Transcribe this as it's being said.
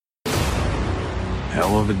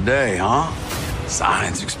Hell of a day, huh?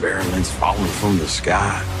 Science experiments falling from the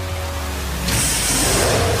sky.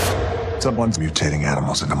 Someone's mutating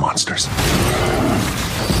animals into monsters.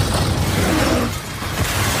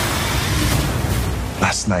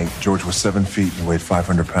 Last night, George was 7 feet and weighed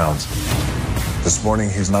 500 pounds. This morning,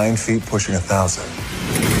 he's 9 feet, pushing 1,000.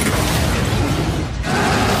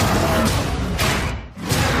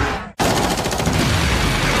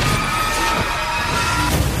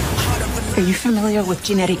 Are you familiar with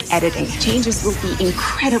genetic editing? Changes will be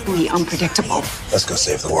incredibly unpredictable. Let's go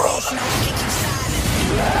save the world.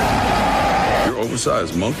 Your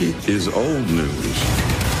oversized monkey is old news.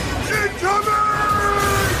 Incoming!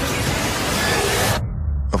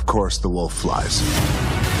 Of course, the wolf flies.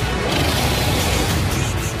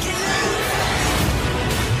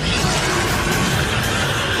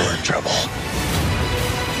 We're in trouble.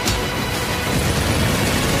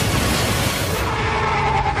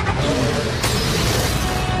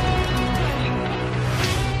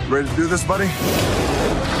 Ready to do this, buddy?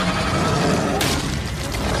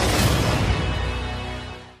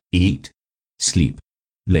 Eat, sleep,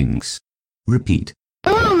 links, repeat.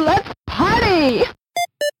 Boom, let's party!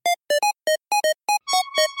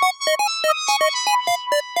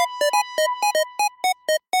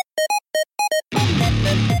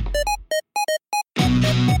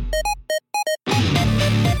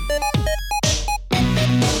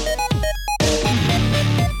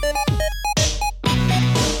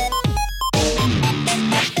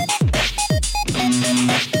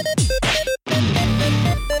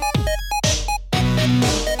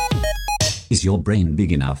 Is your brain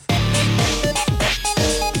big enough?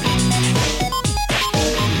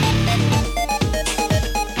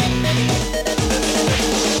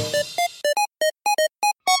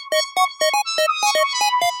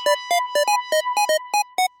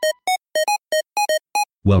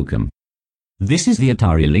 Welcome. This is the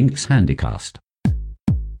Atari Lynx Handycast.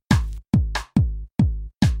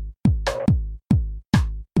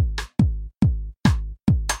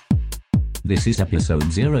 This is episode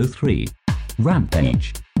 03,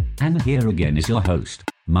 Rampage. And here again is your host,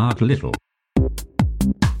 Mark Little.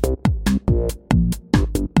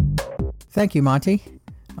 Thank you, Monty.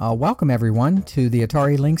 Welcome, everyone, to the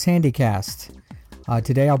Atari Lynx Handycast.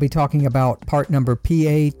 Today I'll be talking about part number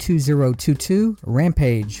PA2022,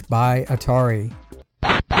 Rampage by Atari.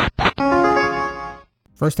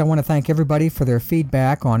 First, I want to thank everybody for their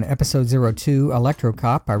feedback on episode 02, Electro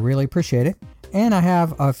Cop. I really appreciate it. And I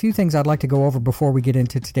have a few things I'd like to go over before we get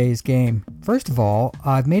into today's game. First of all,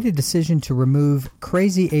 I've made a decision to remove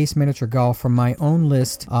Crazy Ace Miniature Golf from my own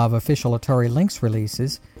list of official Atari Lynx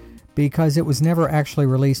releases because it was never actually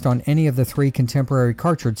released on any of the three contemporary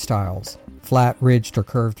cartridge styles, flat, ridged, or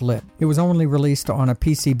curved lip. It was only released on a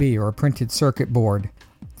PCB or a printed circuit board.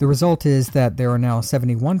 The result is that there are now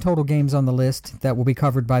 71 total games on the list that will be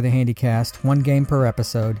covered by the Handycast, one game per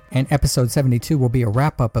episode, and episode 72 will be a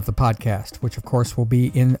wrap-up of the podcast, which of course will be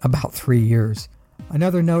in about 3 years.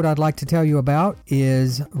 Another note I'd like to tell you about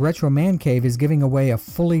is Retro Man Cave is giving away a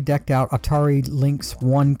fully decked-out Atari Lynx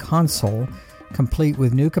 1 console, complete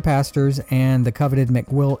with new capacitors and the coveted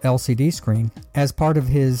McWill LCD screen, as part of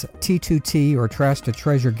his T2T or Trash to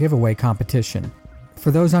Treasure giveaway competition. For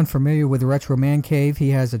those unfamiliar with Retro Man Cave, he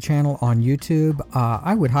has a channel on YouTube.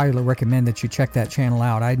 I would highly recommend that you check that channel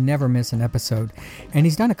out. I'd never miss an episode. And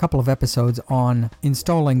he's done a couple of episodes on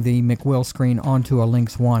installing the McWill screen onto a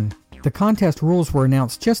Lynx 1. The contest rules were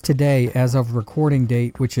announced just today as of recording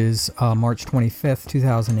date, which is March 25th,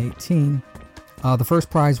 2018. The first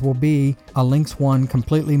prize will be a Lynx 1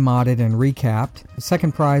 completely modded and recapped. The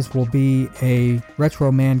second prize will be a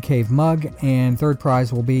Retro Man Cave mug, and third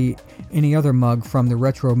prize will be any other mug from the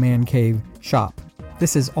Retro Man Cave shop.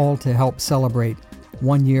 This is all to help celebrate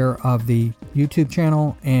 1 year of the YouTube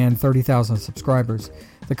channel and 30,000 subscribers.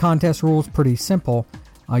 The contest rules pretty simple.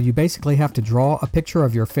 You basically have to draw a picture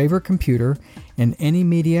of your favorite computer, and any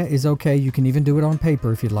media is okay. You can even do it on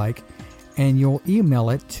paper if you'd like. And you'll email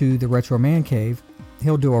it to the Retro Man Cave.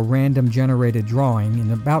 He'll do a random generated drawing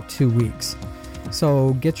in about 2 weeks.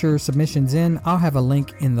 So get your submissions in. I'll have a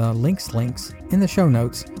link in the links in the show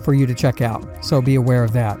notes for you to check out. So be aware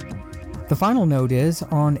of that. The final note is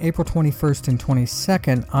on April 21st and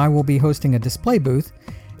 22nd, I will be hosting a display booth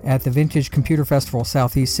at the Vintage Computer Festival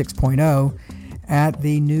Southeast 6.0 at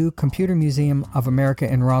the new Computer Museum of America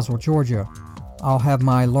in Roswell, Georgia. I'll have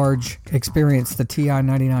my large Experience, the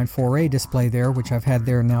TI-99 4A display there, which I've had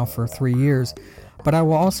there now for 3 years. But I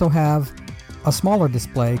will also have a smaller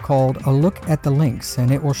display called A Look at the Lynx, and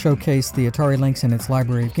it will showcase the Atari Lynx and its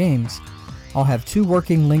library of games. I'll have 2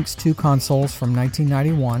 working Lynx 2 consoles from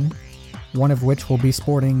 1991, one of which will be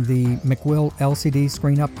sporting the McWill LCD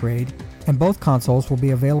screen upgrade, and both consoles will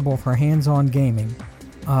be available for hands-on gaming.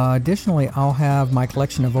 Additionally, I'll have my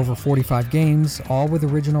collection of over 45 games, all with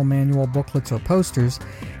original manual booklets or posters,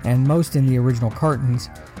 and most in the original cartons,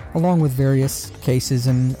 along with various cases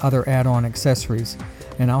and other add-on accessories.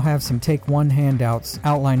 And I'll have some Take-One handouts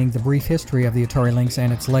outlining the brief history of the Atari Lynx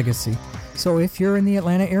and its legacy. So if you're in the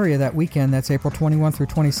Atlanta area that weekend, that's April 21 through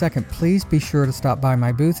 22nd, please be sure to stop by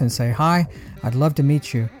my booth and say hi. I'd love to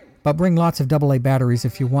meet you. But bring lots of AA batteries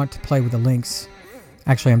if you want to play with the Lynx.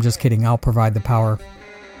 Actually, I'm just kidding. I'll provide the power.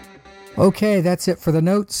 Okay, that's it for the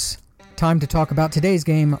notes. Time to talk about today's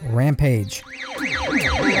game, Rampage.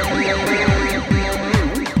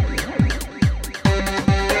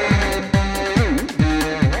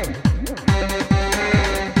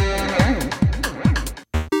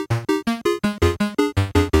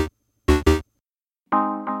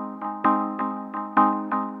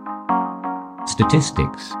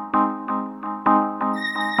 Statistics.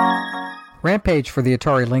 Rampage for the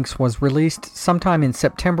Atari Lynx was released sometime in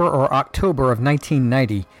September or October of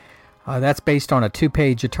 1990. That's based on a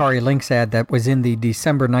 2-page Atari Lynx ad that was in the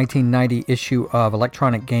December 1990 issue of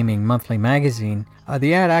Electronic Gaming Monthly magazine.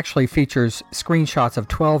 The ad actually features screenshots of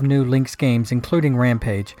 12 new Lynx games, including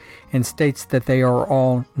Rampage, and states that they are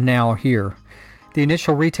all now here. The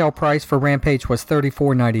initial retail price for Rampage was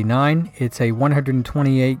 $34.99. It's a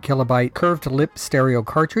 128 kilobyte curved lip stereo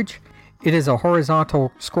cartridge. It is a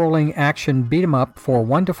horizontal scrolling action beat-em-up for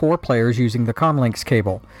 1 to 4 players using the Comlinks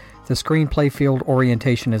cable. The screen playfield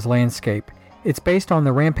orientation is landscape. It's based on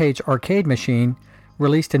the Rampage arcade machine,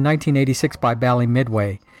 released in 1986 by Bally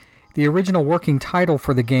Midway. The original working title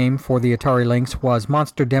for the game for the Atari Lynx was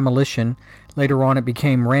Monster Demolition. Later on it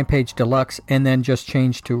became Rampage Deluxe and then just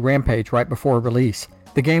changed to Rampage right before release.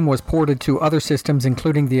 The game was ported to other systems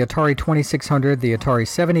including the Atari 2600, the Atari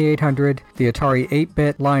 7800, the Atari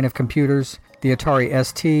 8-bit line of computers, the Atari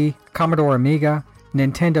ST, Commodore Amiga,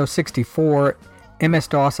 Nintendo 64,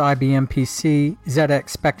 MS-DOS IBM PC, ZX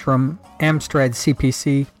Spectrum, Amstrad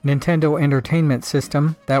CPC, Nintendo Entertainment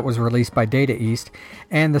System, that was released by Data East,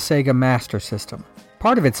 and the Sega Master System.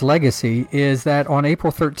 Part of its legacy is that on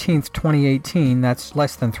April 13th, 2018, that's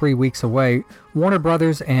less than 3 weeks away, Warner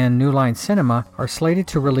Brothers and New Line Cinema are slated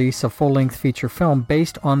to release a full-length feature film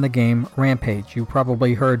based on the game Rampage. You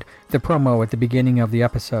probably heard the promo at the beginning of the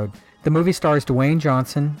episode. The movie stars Dwayne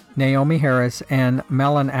Johnson, Naomi Harris, and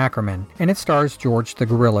Malin Ackerman, and it stars George the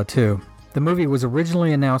Gorilla, too. The movie was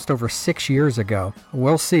originally announced over 6 years ago.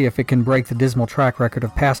 We'll see if it can break the dismal track record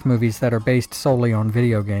of past movies that are based solely on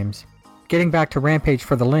video games. Getting back to Rampage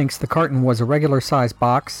for the Lynx, the carton was a regular-sized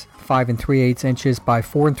box, 5 3/8 inches by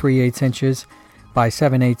 4 3/8 inches by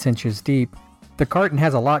 7/8 inches deep. The carton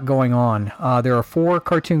has a lot going on. There are 4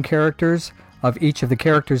 cartoon characters of each of the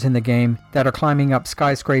characters in the game that are climbing up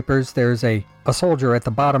skyscrapers. There's a soldier at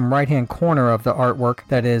the bottom right-hand corner of the artwork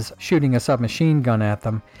that is shooting a submachine gun at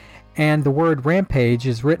them. And the word Rampage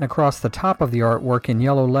is written across the top of the artwork in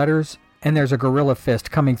yellow letters, and there's a gorilla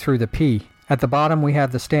fist coming through the P. At the bottom we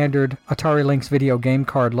have the standard Atari Lynx video game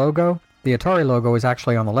card logo. The Atari logo is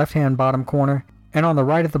actually on the left-hand bottom corner, and on the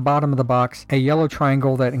right at the bottom of the box, a yellow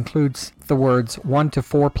triangle that includes the words 1 to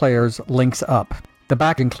 4 players Lynx up. The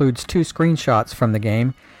back includes 2 screenshots from the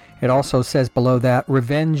game. It also says below that,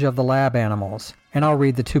 Revenge of the Lab Animals. And I'll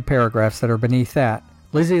read the 2 paragraphs that are beneath that.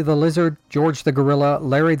 Lizzie the Lizard, George the Gorilla,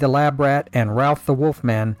 Larry the Lab Rat, and Ralph the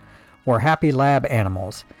Wolfman were happy lab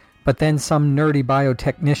animals. But then some nerdy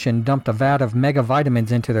biotechnician dumped a vat of mega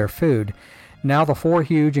vitamins into their food. Now the 4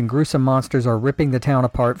 huge and gruesome monsters are ripping the town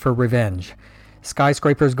apart for revenge.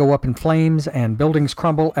 Skyscrapers go up in flames, and buildings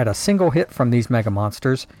crumble at a single hit from these mega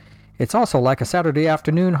monsters. It's also like a Saturday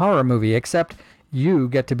afternoon horror movie, except you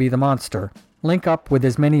get to be the monster. Link up with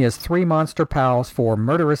as many as 3 monster pals for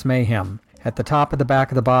murderous mayhem. At the top of the back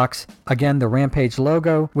of the box, again the Rampage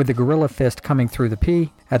logo with the gorilla fist coming through the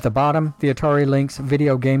P. At the bottom, the Atari Lynx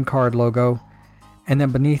video game card logo. And then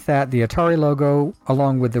beneath that, the Atari logo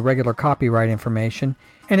along with the regular copyright information.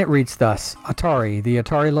 And it reads thus: Atari. The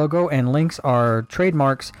Atari logo and Lynx are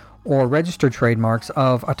trademarks or registered trademarks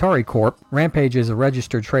of Atari Corp. Rampage is a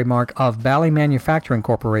registered trademark of Bally Manufacturing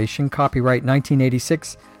Corporation, copyright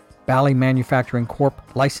 1986. Bally Manufacturing Corp.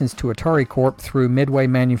 licensed to Atari Corp. through Midway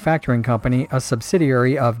Manufacturing Company, a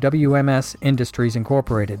subsidiary of WMS Industries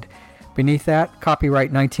Incorporated. Beneath that,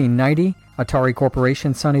 copyright 1990, Atari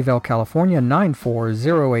Corporation, Sunnyvale, California,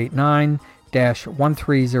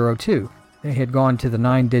 94089-1302. They had gone to the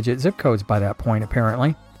 9-digit zip codes by that point,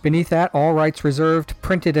 apparently. Beneath that, all rights reserved,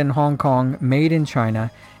 printed in Hong Kong, made in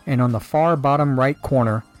China, and on the far bottom right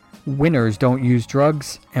corner, Winners Don't Use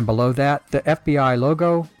Drugs, and below that, the FBI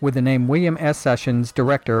logo with the name William S. Sessions,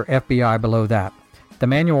 Director, FBI below that. The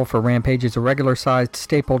manual for Rampage is a regular-sized,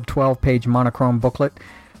 stapled 12-page monochrome booklet,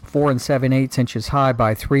 4 7/8 inches high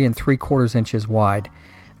by 3 3/4 inches wide.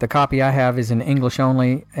 The copy I have is in English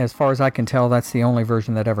only. As far as I can tell, that's the only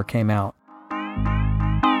version that ever came out.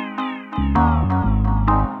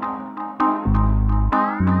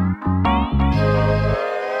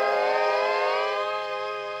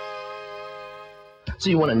 So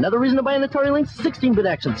you want another reason to buy an Atari Lynx? 16-bit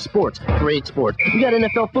action, sports, great sports. You got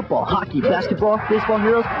NFL football, hockey, basketball, baseball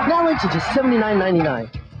heroes. Now Lynx is just $79.99.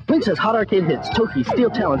 Lynx has hot arcade hits, Toki, Steel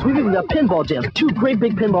Talons. We've even got pinball jams, 2 great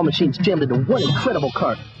big pinball machines jammed into one incredible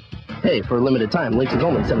cart. Hey, for a limited time, Lynx is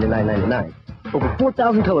only $79.99. Over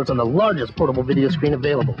 4,000 colors on the largest portable video screen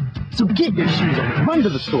available. So get your shoes on, run to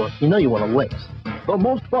the store. You know you want a Lynx. The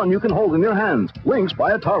most fun you can hold in your hands. Lynx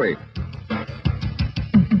by Atari.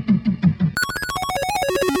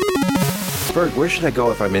 Bert, where should I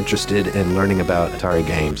go if I'm interested in learning about Atari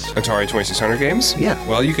games? Atari 2600 games? Yeah.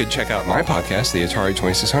 Well, you could check out my podcast, the Atari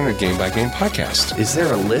 2600 Game by Game Podcast. Is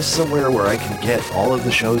there a list somewhere where I can get all of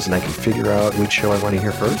the shows and I can figure out which show I want to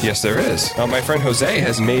hear first? Yes, there is. My friend Jose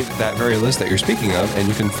has made that very list that you're speaking of, and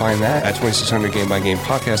you can find that at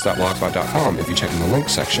 2600gamebygamepodcast.blogspot.com if you check in the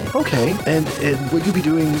links section. Okay, and will you be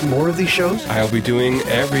doing more of these shows? I'll be doing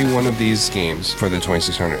every one of these games for the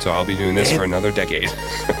 2600, so I'll be doing this for another decade.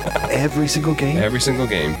 Every single game? Every single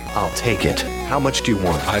game. I'll take it. How much do you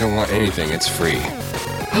want? I don't want anything. It's free.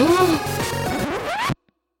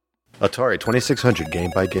 Atari 2600 Game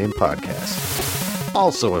by Game Podcast.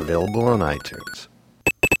 Also available on iTunes.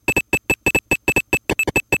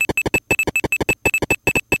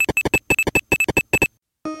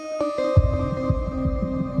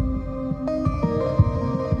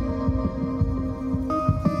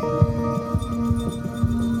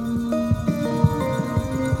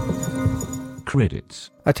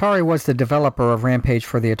 Credits. Atari was the developer of Rampage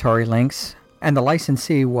for the Atari Lynx, and the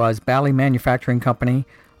licensee was Bally Manufacturing Company,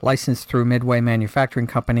 licensed through Midway Manufacturing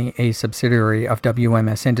Company, a subsidiary of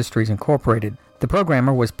WMS Industries Incorporated. The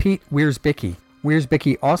programmer was Pete Wiersbicki.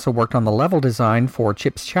 Wiersbicki also worked on the level design for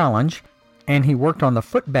Chip's Challenge, and he worked on the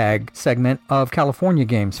footbag segment of California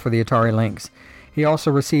games for the Atari Lynx. He also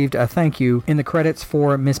received a thank you in the credits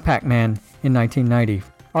for Miss Pac-Man in 1990.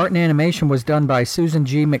 Art and animation was done by Susan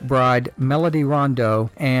G. McBride, Melody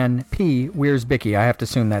Rondeau, and P. Wiersbicki. I have to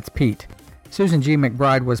assume that's Pete. Susan G.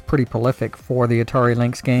 McBride was pretty prolific for the Atari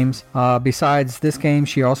Lynx games. Besides this game,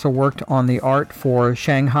 she also worked on the art for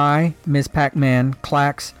Shanghai, Ms. Pac-Man,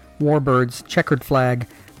 Klax, Warbirds, Checkered Flag,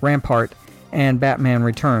 Rampart, and Batman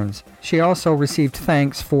Returns. She also received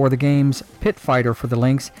thanks for the games Pit Fighter for the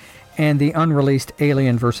Lynx and the unreleased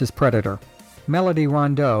Alien vs. Predator. Melody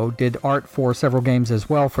Rondeau did art for several games as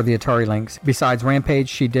well for the Atari Lynx. Besides Rampage,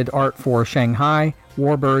 she did art for Shanghai,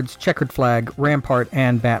 Warbirds, Checkered Flag, Rampart,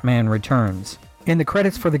 and Batman Returns. In the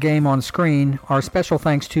credits for the game on screen are special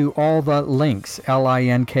thanks to all the Lynx,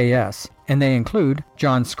 L-I-N-K-S, and they include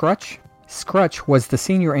John Scrutch. Scrutch was the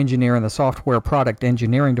senior engineer in the software product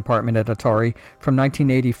engineering department at Atari from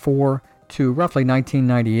 1984 to roughly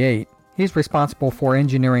 1998. He's responsible for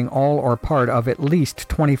engineering all or part of at least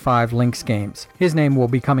 25 Lynx games. His name will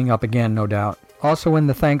be coming up again, no doubt. Also in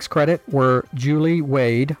the thanks credit were Julie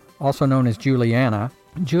Wade, also known as Juliana.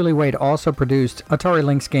 Julie Wade also produced Atari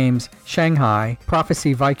Lynx games Shanghai,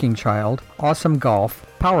 Prophecy Viking Child, Awesome Golf,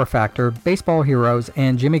 Power Factor, Baseball Heroes,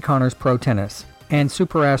 and Jimmy Connor's Pro Tennis, and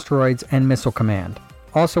Super Asteroids and Missile Command.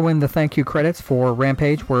 Also in the thank you credits for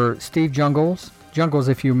Rampage were Steve Jungles. Jungles,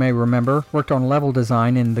 if you may remember, worked on level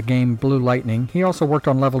design in the game Blue Lightning. He also worked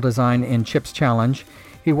on level design in Chip's Challenge.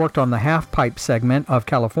 He worked on the half-pipe segment of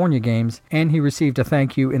California games, and he received a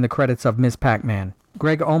thank you in the credits of Ms. Pac-Man.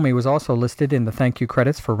 Greg Omi was also listed in the thank you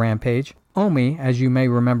credits for Rampage. Omi, as you may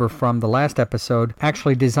remember from the last episode,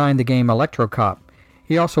 actually designed the game Electro Cop.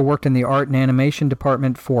 He also worked in the art and animation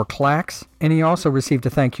department for Klax, and he also received a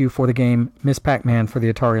thank you for the game Ms. Pac-Man for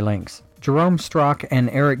the Atari Lynx. Jerome Strock and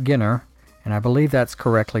Eric Ginner, and I believe that's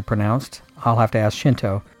correctly pronounced. I'll have to ask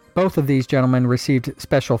Shinto. Both of these gentlemen received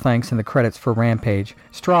special thanks in the credits for Rampage.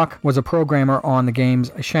 Strock was a programmer on the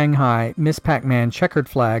games Shanghai, Miss Pac-Man, Checkered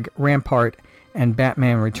Flag, Rampart, and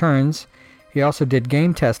Batman Returns. He also did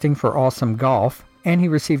game testing for Awesome Golf, and he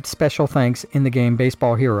received special thanks in the game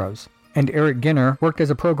Baseball Heroes. And Eric Ginner worked as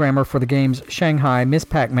a programmer for the games Shanghai, Miss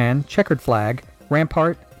Pac-Man, Checkered Flag,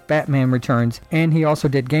 Rampart, Batman Returns, and he also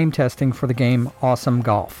did game testing for the game Awesome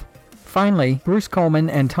Golf. Finally, Bruce Coleman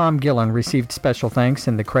and Tom Gillen received special thanks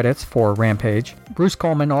in the credits for Rampage. Bruce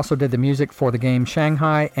Coleman also did the music for the game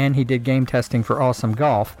Shanghai, and he did game testing for Awesome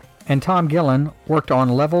Golf. And Tom Gillen worked on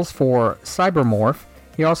levels for Cybermorph.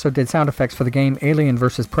 He also did sound effects for the game Alien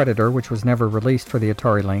vs. Predator, which was never released for the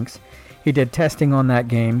Atari Lynx. He did testing on that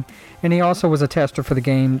game, and he also was a tester for the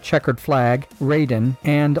game Checkered Flag, Raiden,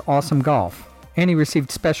 and Awesome Golf. And he received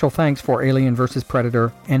special thanks for Alien vs.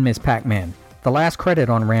 Predator and Ms. Pac-Man. The last credit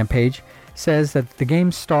on Rampage says that the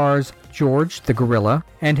game stars George the Gorilla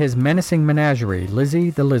and his menacing menagerie,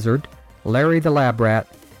 Lizzie the Lizard, Larry the Lab Rat,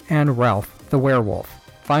 and Ralph the Werewolf.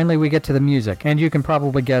 Finally, we get to the music, and you can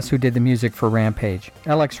probably guess who did the music for Rampage.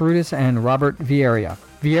 Alex Rudis and Robert Vieira.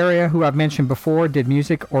 Vieira, who I've mentioned before, did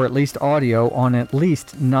music or at least audio on at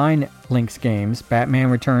least 9 Lynx games: Batman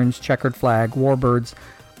Returns, Checkered Flag, Warbirds,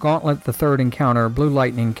 Gauntlet, The Third Encounter, Blue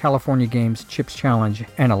Lightning, California Games, Chips Challenge,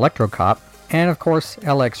 and Electro Cop. And of course,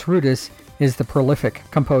 Alex Rudis is the prolific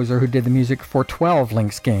composer who did the music for 12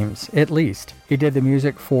 Lynx games, at least. He did the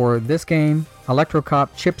music for this game, Electro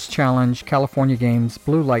Cop, Chips Challenge, California Games,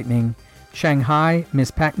 Blue Lightning, Shanghai, Miss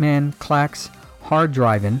Pac-Man, Clax, Hard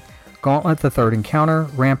Drivin', Gauntlet, The Third Encounter,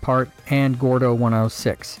 Rampart, and Gordo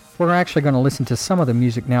 106. We're actually going to listen to some of the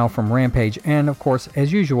music now from Rampage, and of course,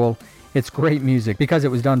 as usual, it's great music because it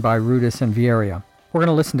was done by Rudis and Vieira. We're going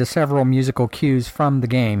to listen to several musical cues from the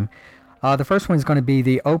game. The first one is going to be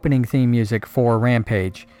the opening theme music for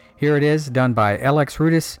Rampage. Here it is, done by Alex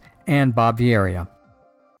Rudis and Bob Vieira.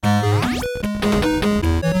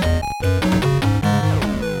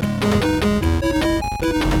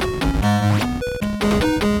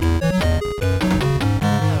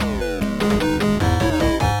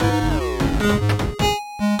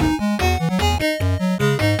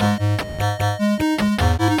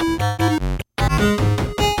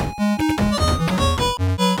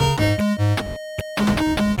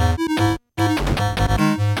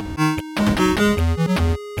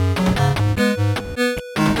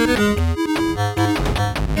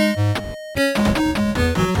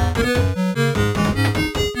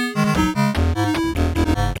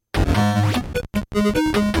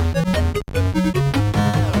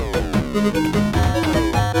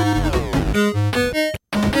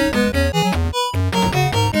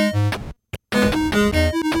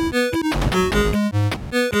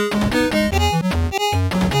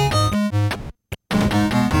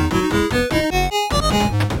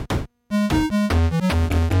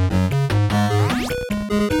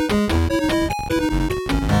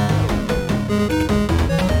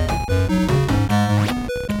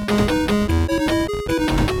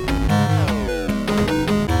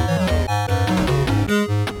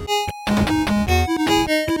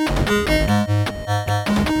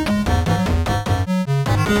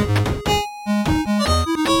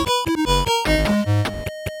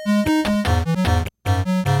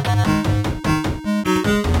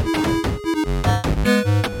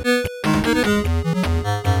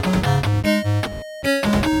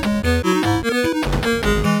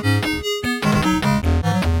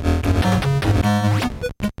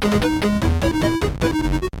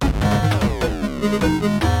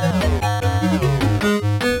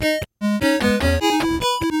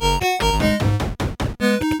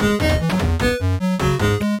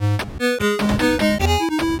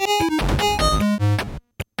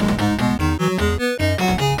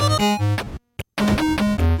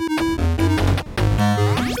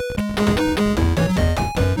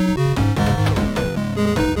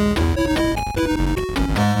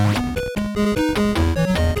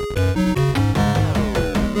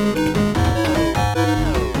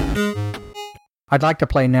 I'd like to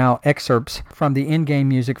play now excerpts from the in-game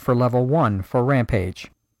music for Level 1 for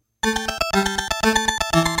Rampage.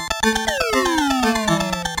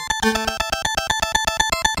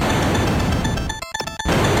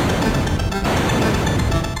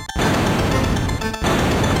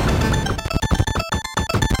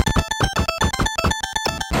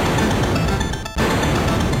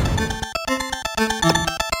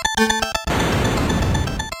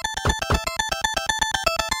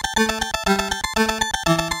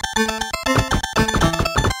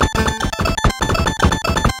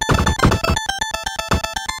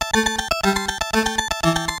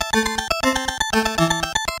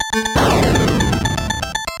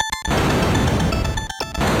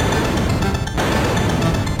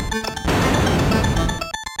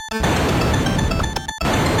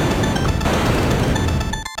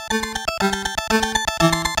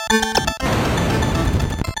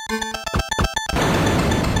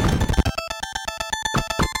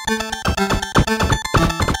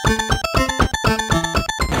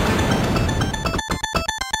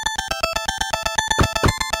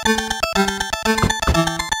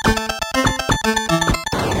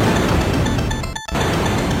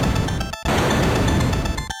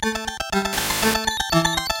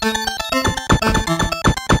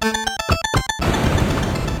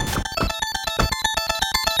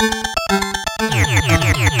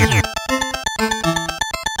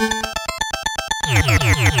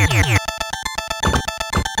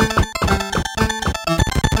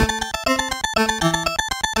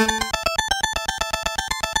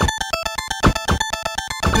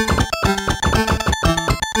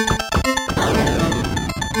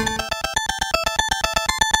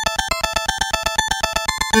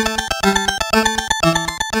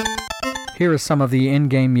 here is some of the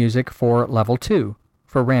in-game music for Level 2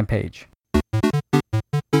 for Rampage.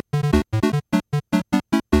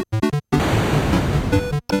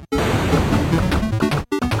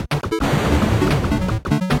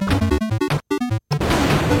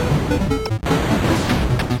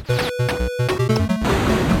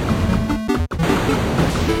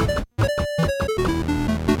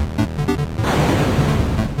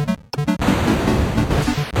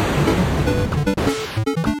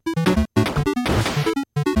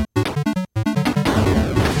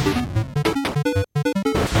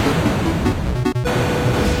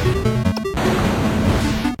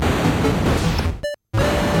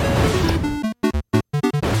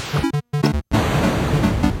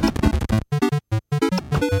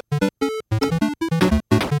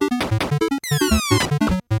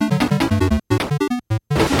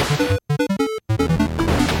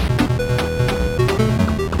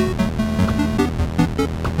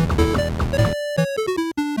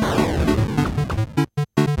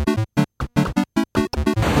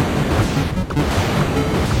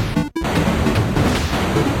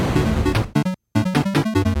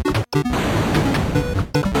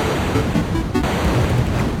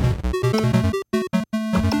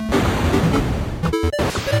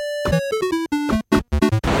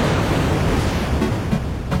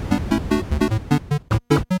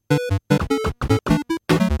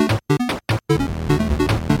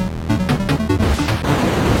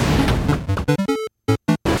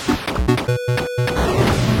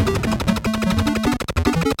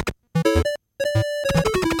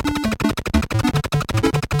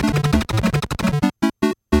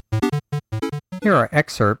 Here are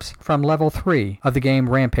excerpts from Level 3 of the game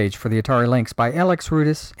Rampage for the Atari Lynx by Alex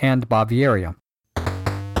Rudis and Bob Vieira.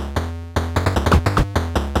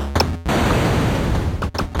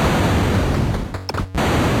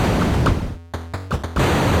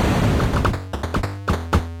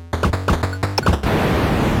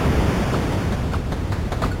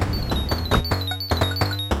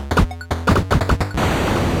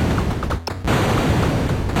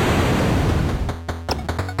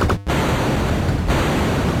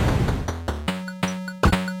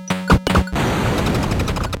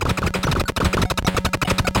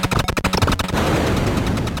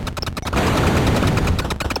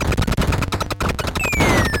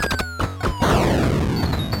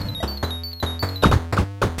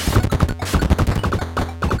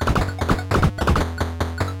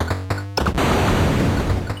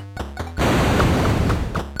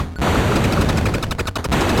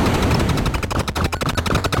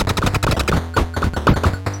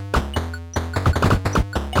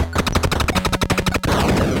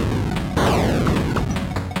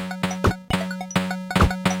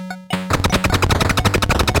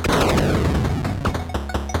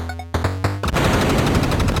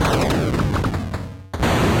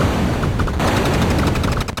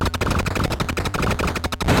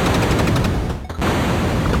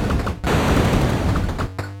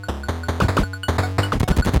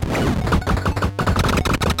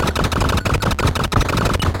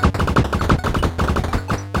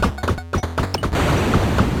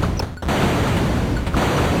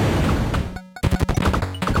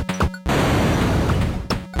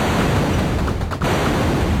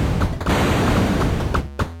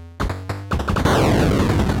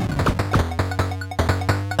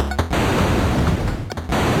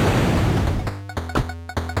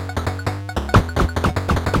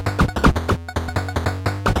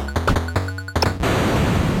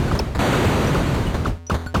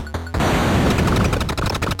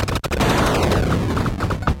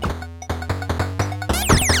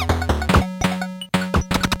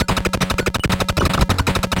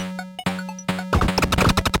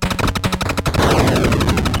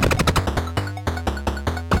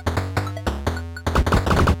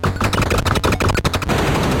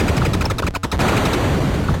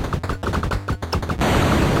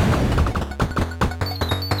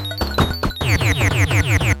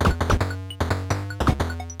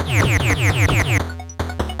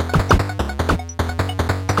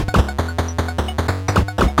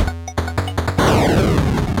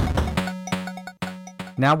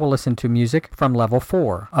 Now we'll listen to music from Level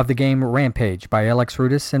 4 of the game Rampage by Alex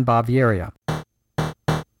Rudis and Bob Vieira.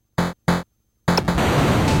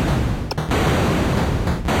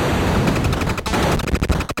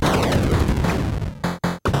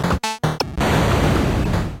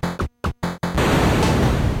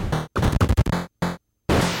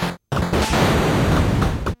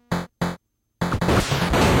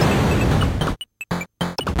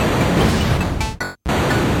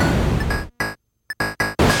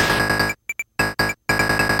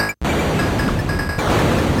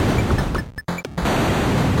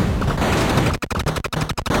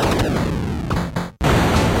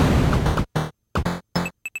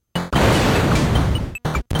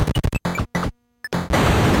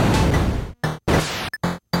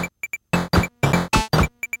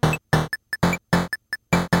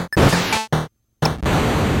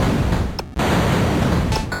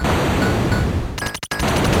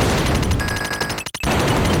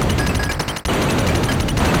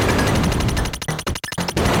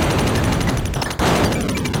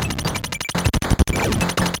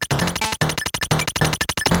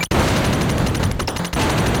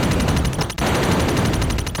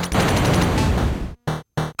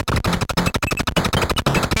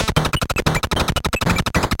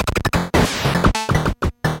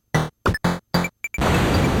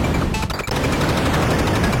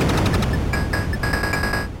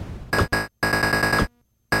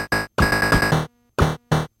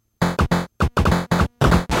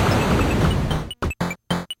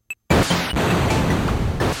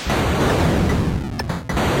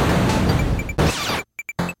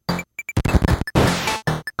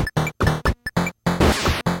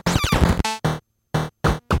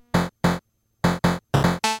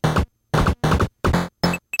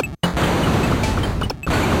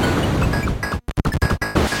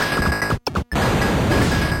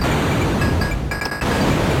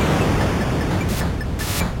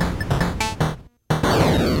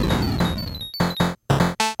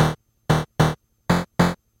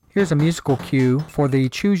 Here's a musical cue for the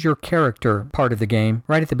Choose Your Character part of the game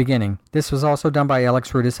right at the beginning. This was also done by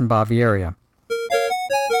Alex Rudis and Bavieria.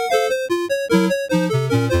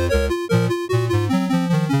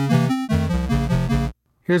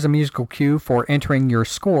 Here's a musical cue for entering your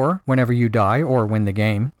score whenever you die or win the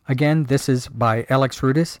game. Again, this is by Alex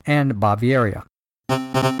Rudis and Bavieria.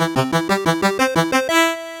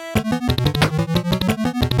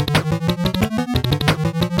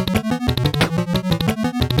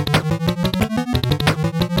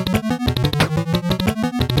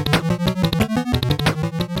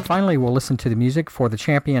 Finally, we'll listen to the music for the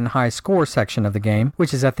champion high score section of the game,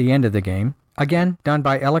 which is at the end of the game. Again, done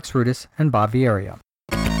by Alex Rudis and Bavieria.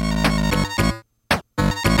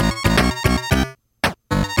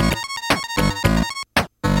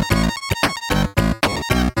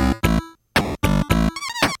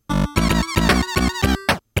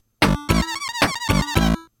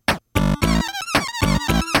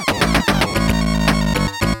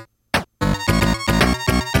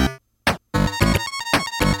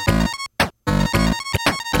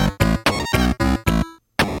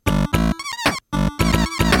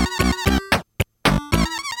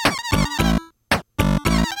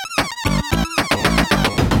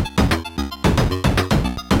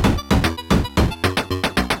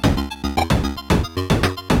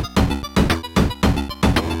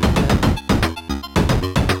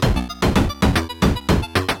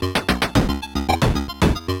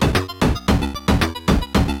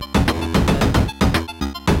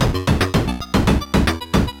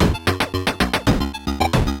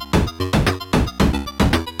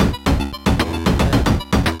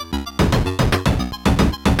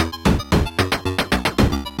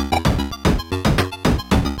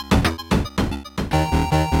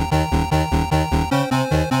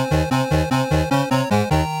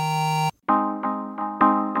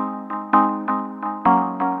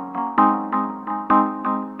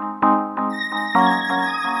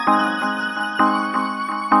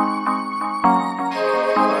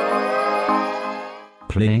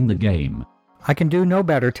 Playing the game. I can do no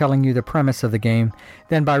better telling you the premise of the game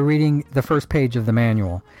than by reading the first page of the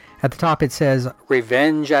manual. At the top it says,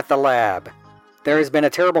 Revenge at the Lab. There has been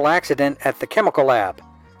a terrible accident at the chemical lab.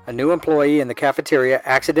 A new employee in the cafeteria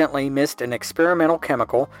accidentally missed an experimental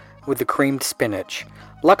chemical with the creamed spinach.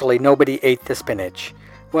 Luckily, nobody ate the spinach.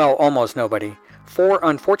 Well, almost nobody. 4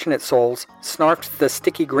 unfortunate souls snarfed the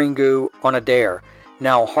sticky green goo on a dare.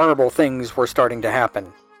 Now horrible things were starting to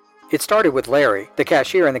happen. It started with Larry, the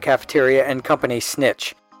cashier in the cafeteria and company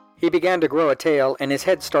snitch. He began to grow a tail and his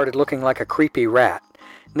head started looking like a creepy rat.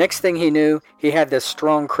 Next thing he knew, he had this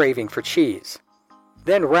strong craving for cheese.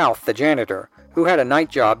 Then Ralph, the janitor, who had a night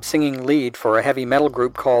job singing lead for a heavy metal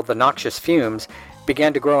group called the Noxious Fumes,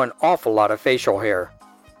 began to grow an awful lot of facial hair.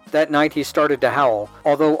 That night he started to howl,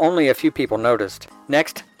 although only a few people noticed.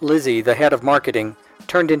 Next, Lizzie, the head of marketing,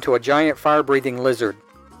 turned into a giant fire-breathing lizard.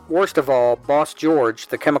 Worst of all, Boss George,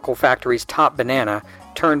 the chemical factory's top banana,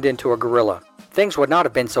 turned into a gorilla. Things would not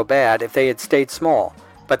have been so bad if they had stayed small,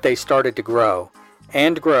 but they started to grow.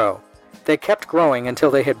 And grow. They kept growing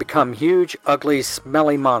until they had become huge, ugly,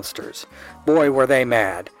 smelly monsters. Boy, were they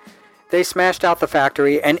mad. They smashed out the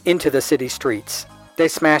factory and into the city streets. They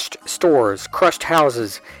smashed stores, crushed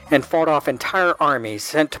houses, and fought off entire armies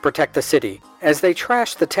sent to protect the city. As they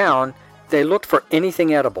trashed the town, they looked for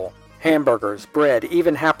anything edible. Hamburgers, bread,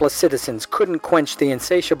 even hapless citizens couldn't quench the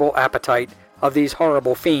insatiable appetite of these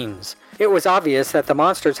horrible fiends. It was obvious that the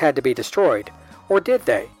monsters had to be destroyed. Or did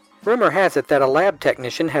they? Rumor has it that a lab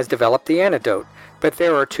technician has developed the antidote, but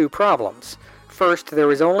there are 2 problems. First,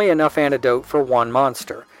 there is only enough antidote for 1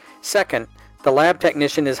 monster. Second, the lab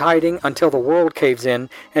technician is hiding until the world caves in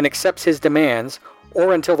and accepts his demands,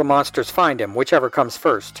 or until the monsters find him, whichever comes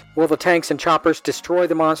first. Will the tanks and choppers destroy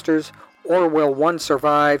the monsters, or will one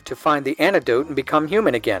survive to find the antidote and become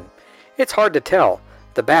human again? It's hard to tell.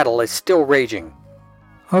 The battle is still raging.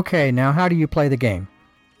 Okay, now how do you play the game?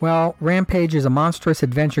 Well, Rampage is a monstrous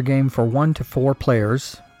adventure game for 1 to 4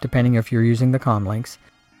 players, depending if you're using the comm links.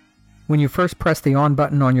 When you first press the on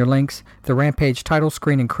button on your links, the Rampage title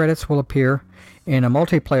screen and credits will appear. In a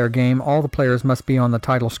multiplayer game, all the players must be on the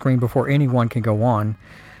title screen before anyone can go on,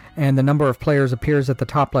 and the number of players appears at the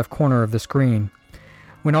top left corner of the screen.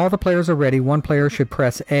 When all the players are ready, one player should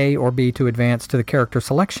press A or B to advance to the character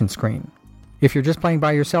selection screen. If you're just playing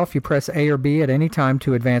by yourself, you press A or B at any time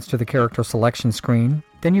to advance to the character selection screen.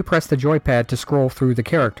 Then you press the joypad to scroll through the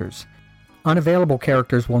characters. Unavailable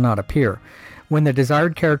characters will not appear. When the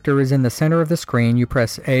desired character is in the center of the screen, you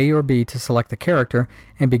press A or B to select the character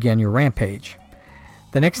and begin your rampage.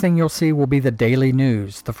 The next thing you'll see will be the daily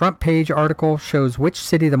news. The front page article shows which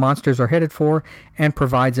city the monsters are headed for and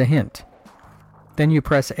provides a hint. Then you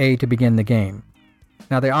press A to begin the game.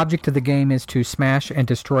 Now the object of the game is to smash and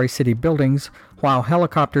destroy city buildings while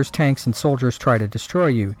helicopters, tanks, and soldiers try to destroy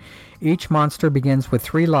you. Each monster begins with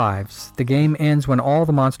 3 lives. The game ends when all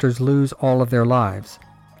the monsters lose all of their lives.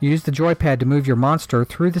 You use the joypad to move your monster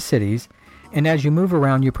through the cities, and as you move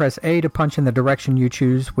around you press A to punch in the direction you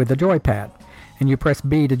choose with the joypad, and you press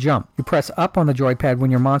B to jump. You press up on the joypad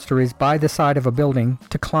when your monster is by the side of a building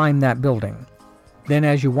to climb that building. Then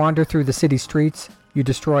as you wander through the city streets, you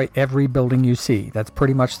destroy every building you see. That's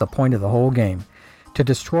pretty much the point of the whole game. To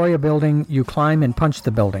destroy a building, you climb and punch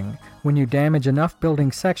the building. When you damage enough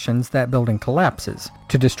building sections, that building collapses.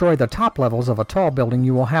 To destroy the top levels of a tall building,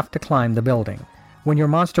 you will have to climb the building. When your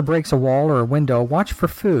monster breaks a wall or a window, watch for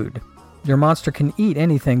food. Your monster can eat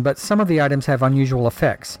anything, but some of the items have unusual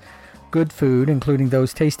effects. Good food, including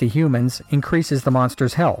those tasty humans, increases the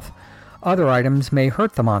monster's health. Other items may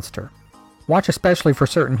hurt the monster. Watch especially for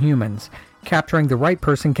certain humans. Capturing the right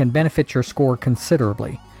person can benefit your score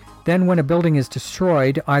considerably. Then when a building is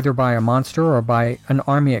destroyed, either by a monster or by an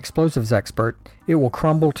army explosives expert, it will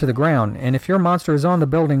crumble to the ground, and if your monster is on the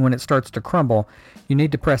building when it starts to crumble, you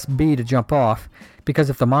need to press B to jump off, because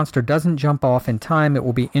if the monster doesn't jump off in time, it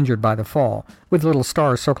will be injured by the fall, with little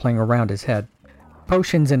stars circling around his head.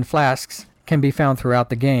 Potions and flasks can be found throughout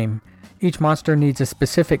the game. Each monster needs a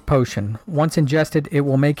specific potion. Once ingested, it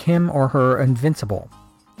will make him or her invincible.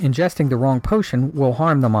 Ingesting the wrong potion will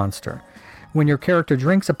harm the monster. When your character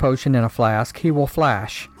drinks a potion in a flask, he will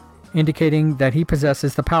flash, indicating that he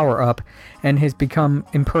possesses the power-up and has become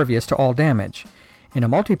impervious to all damage. In a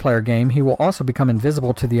multiplayer game, he will also become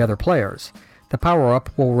invisible to the other players. The power-up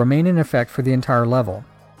will remain in effect for the entire level.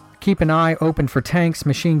 Keep an eye open for tanks,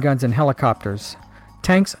 machine guns, and helicopters.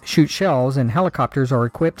 Tanks shoot shells, and helicopters are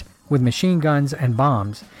equipped with machine guns and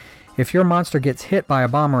bombs. If your monster gets hit by a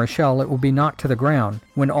bomb or a shell, it will be knocked to the ground.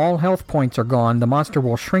 When all health points are gone, the monster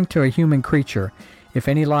will shrink to a human creature. If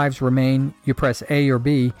any lives remain, you press A or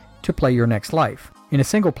B to play your next life. In a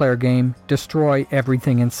single-player game, destroy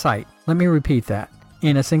everything in sight. Let me repeat that.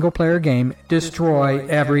 In a single-player game, destroy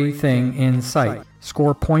everything in sight.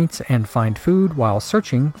 Score points and find food while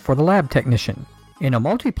searching for the lab technician. In a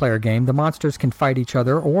multiplayer game, the monsters can fight each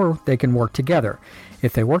other or they can work together.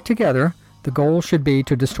 If they work together, the goal should be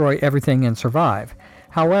to destroy everything and survive.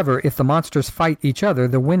 However, if the monsters fight each other,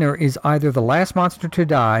 the winner is either the last monster to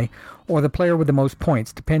die or the player with the most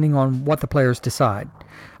points, depending on what the players decide.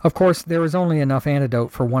 Of course, there is only enough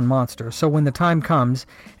antidote for one monster, so when the time comes,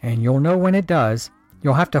 and you'll know when it does,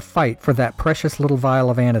 you'll have to fight for that precious little vial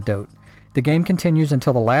of antidote. The game continues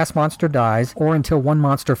until the last monster dies or until one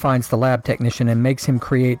monster finds the lab technician and makes him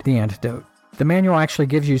create the antidote. The manual actually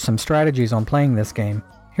gives you some strategies on playing this game.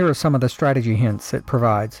 Here are some of the strategy hints it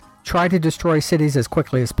provides. Try to destroy cities as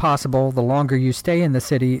quickly as possible. The longer you stay in the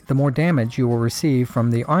city, the more damage you will receive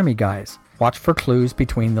from the army guys. Watch for clues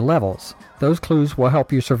between the levels. Those clues will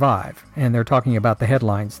help you survive, and they're talking about the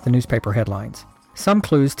headlines, the newspaper headlines. Some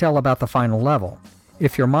clues tell about the final level.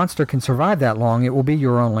 If your monster can survive that long, it will be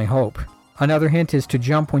your only hope. Another hint is to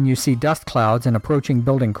jump when you see dust clouds and approaching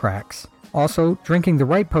building cracks. Also, drinking the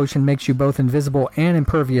right potion makes you both invisible and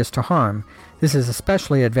impervious to harm. This is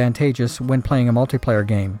especially advantageous when playing a multiplayer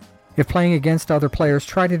game. If playing against other players,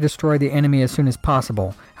 try to destroy the enemy as soon as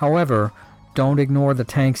possible. However, don't ignore the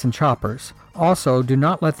tanks and choppers. Also, do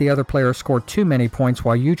not let the other player score too many points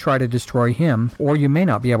while you try to destroy him, or you may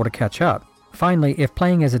not be able to catch up. Finally, if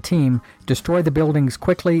playing as a team, destroy the buildings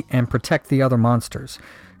quickly and protect the other monsters.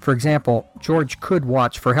 For example, George could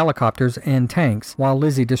watch for helicopters and tanks while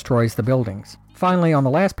Lizzie destroys the buildings. Finally, on the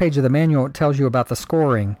last page of the manual, it tells you about the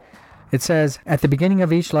scoring. It says, at the beginning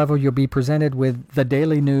of each level, you'll be presented with the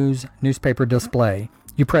daily news newspaper display.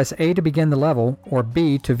 You press A to begin the level, or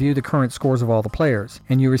B to view the current scores of all the players,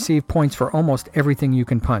 and you receive points for almost everything you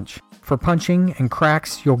can punch. For punching and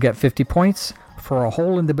cracks, you'll get 50 points. For a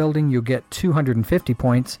hole in the building, you'll get 250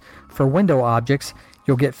 points. For window objects,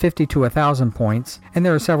 you'll get 50 to 1,000 points, and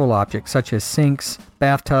there are several objects such as sinks,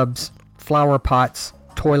 bathtubs, flower pots,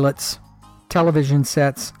 toilets, television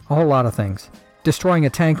sets, a whole lot of things. Destroying a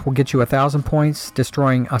tank will get you 1,000 points.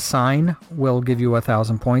 Destroying a sign will give you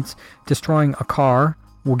 1,000 points. Destroying a car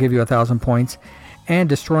will give you 1,000 points. And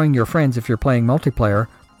destroying your friends if you're playing multiplayer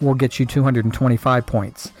will get you 225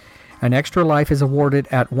 points. An extra life is awarded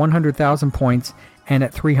at 100,000 points and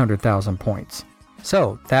at 300,000 points.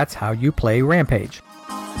 So, that's how you play Rampage.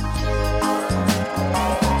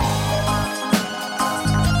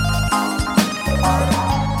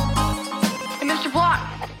 Hey, Mr. Block,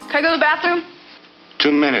 can I go to the bathroom?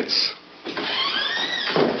 2 minutes.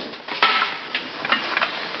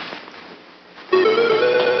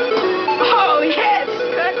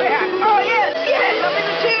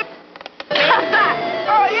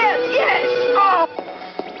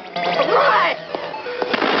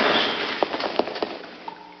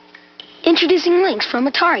 Introducing Lynx from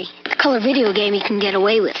Atari, the color video game you can get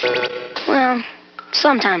away with. Well,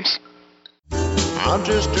 sometimes. I'm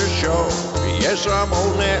just a show, yes, I'm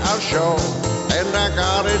only a show, and I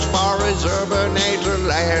got as far as urban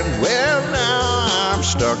land. Well, now I'm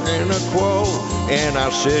stuck in a quo, and I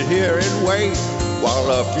sit here and wait while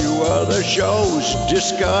a few other shows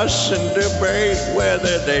discuss and debate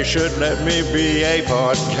whether they should let me be a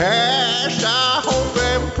podcast. I hope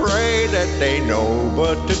and pray that they know,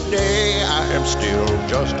 but today I am still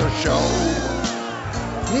just a show.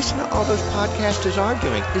 Listen to all those podcasters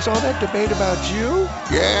arguing. Is all that debate about you?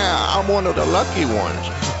 Yeah, I'm one of the lucky ones.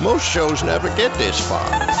 Most shows never get this far.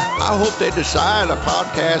 I hope they decide to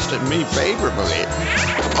podcast me favorably.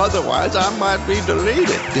 Otherwise, I might be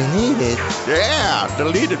deleted. Deleted? Yeah,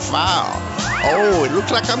 deleted file. Oh, it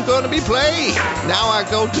looks like I'm going to be played. Now I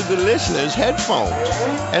go to the listeners' headphones,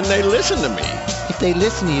 and they listen to me. If they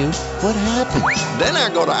listen to you, what happens? Then I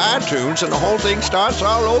go to iTunes, and the whole thing starts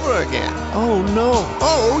all over again. Oh, no.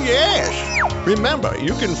 Oh, yes. Remember,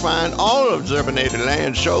 you can find all of Zerbinator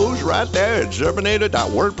Land shows right there at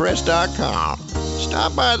zerbinator.wordpress.com.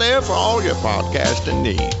 Stop by there for all your podcasting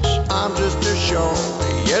needs. I'm just a show.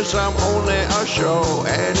 Yes, I'm only a show.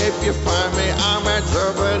 And if you find me, I'm at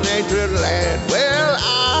Zerbinator Land. Well,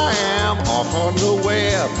 I am off on the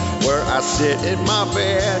web, where I sit in my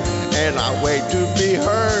bed and I wait to be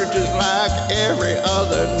heard just like every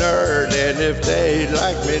other nerd. And if they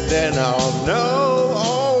like me, then I'll know.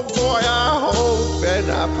 Oh boy, I hope and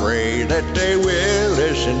I pray that they will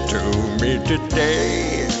listen to me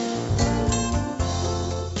today.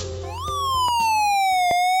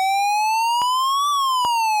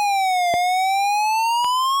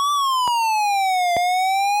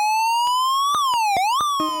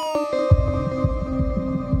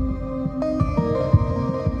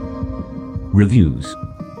 Reviews.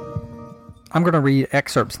 I'm going to read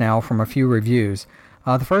excerpts now from a few reviews.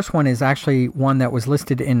 The first one is actually one that was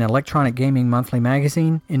listed in Electronic Gaming Monthly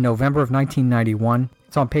magazine in November of 1991.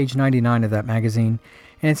 It's on page 99 of that magazine,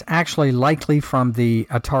 and it's actually likely from the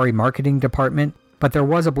Atari marketing department, but there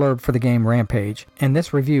was a blurb for the game Rampage, and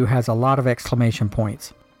this review has a lot of exclamation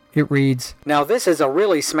points. It reads, "Now this is a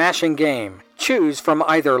really smashing game. Choose from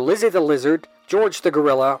either Lizzie the Lizard, George the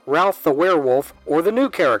Gorilla, Ralph the Werewolf, or the new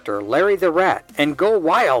character, Larry the Rat, and go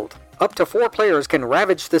wild. Up to 4 players can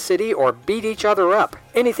ravage the city or beat each other up.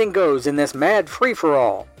 Anything goes in this mad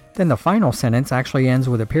free-for-all." Then the final sentence actually ends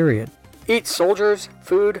with a period. "Eat soldiers,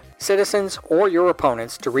 food, citizens, or your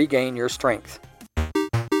opponents to regain your strength."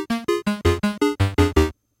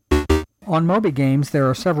 On Moby Games, there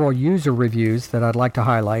are several user reviews that I'd like to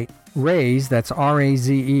highlight. Raze, that's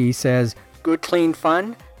R-A-Z-E, says, "Good clean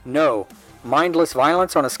fun? No. Mindless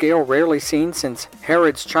violence on a scale rarely seen since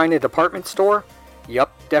Harrods China department store?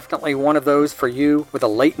 Yup, definitely one of those for you with a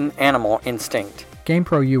latent animal instinct."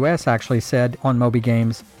 GamePro US actually said on Moby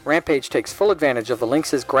Games, "Rampage takes full advantage of the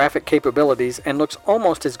Lynx's graphic capabilities and looks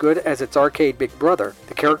almost as good as its arcade big brother.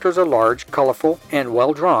 The characters are large, colorful, and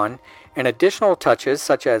well drawn, and additional touches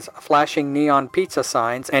such as flashing neon pizza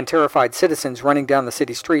signs and terrified citizens running down the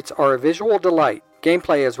city streets are a visual delight.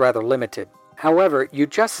 Gameplay is rather limited. However, you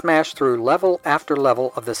just smash through level after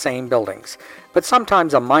level of the same buildings. But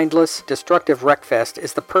sometimes a mindless, destructive wreckfest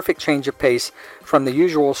is the perfect change of pace from the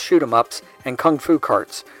usual shoot-em-ups and kung fu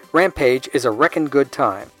carts. Rampage is a wreckin' good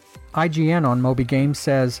time." IGN on Moby Games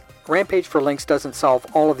says, "Rampage for Lynx doesn't solve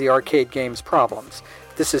all of the arcade game's problems.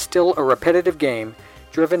 This is still a repetitive game,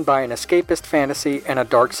 driven by an escapist fantasy and a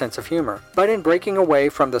dark sense of humor. But in breaking away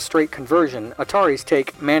from the straight conversion, Atari's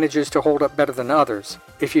take manages to hold up better than others.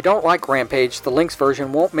 If you don't like Rampage, the Lynx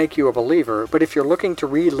version won't make you a believer, but if you're looking to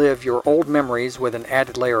relive your old memories with an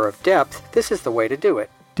added layer of depth, this is the way to do it."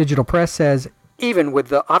 Digital Press says, "Even with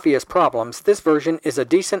the obvious problems, this version is a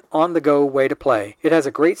decent on-the-go way to play. It has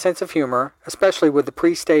a great sense of humor, especially with the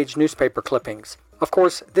pre-staged newspaper clippings. Of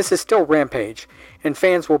course, this is still Rampage, and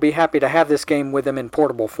fans will be happy to have this game with them in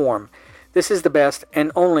portable form. This is the best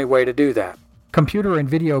and only way to do that." Computer and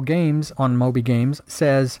Video Games on Moby Games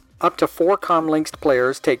says, "Up to 4 comlinked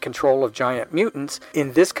players take control of giant mutants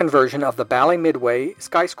in this conversion of the Bally Midway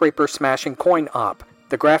skyscraper smashing coin op.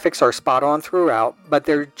 The graphics are spot on throughout, but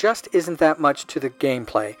there just isn't that much to the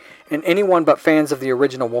gameplay, and anyone but fans of the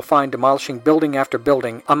original will find demolishing building after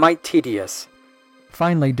building a mite tedious."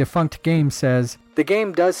 Finally, Defunct Game says, "The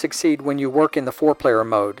game does succeed when you work in the 4-player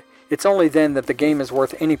mode. It's only then that the game is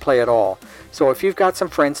worth any play at all. So if you've got some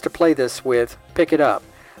friends to play this with, pick it up.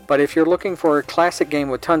 But if you're looking for a classic game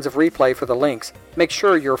with tons of replay for the Lynx, make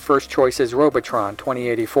sure your first choice is Robotron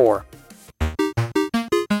 2084.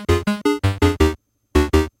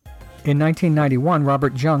 In 1991,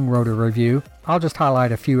 Robert Jung wrote a review. I'll just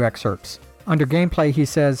highlight a few excerpts. Under gameplay, he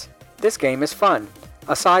says, "This game is fun.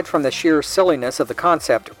 Aside from the sheer silliness of the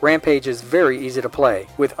concept, Rampage is very easy to play,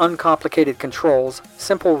 with uncomplicated controls,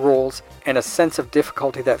 simple rules, and a sense of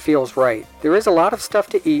difficulty that feels right. There is a lot of stuff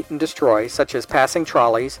to eat and destroy, such as passing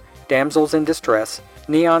trolleys, damsels in distress,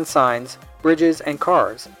 neon signs, bridges, and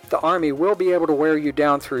cars. The army will be able to wear you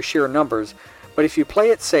down through sheer numbers, but if you play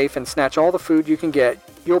it safe and snatch all the food you can get,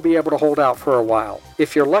 you'll be able to hold out for a while.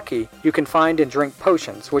 If you're lucky, you can find and drink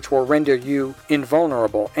potions, which will render you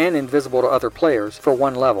invulnerable and invisible to other players for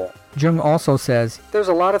one level." Jung also says, "There's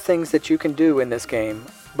a lot of things that you can do in this game,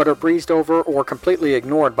 but are breezed over or completely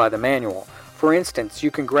ignored by the manual. For instance,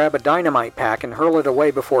 you can grab a dynamite pack and hurl it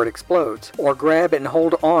away before it explodes, or grab and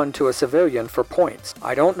hold on to a civilian for points.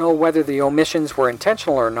 I don't know whether the omissions were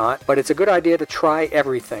intentional or not, but it's a good idea to try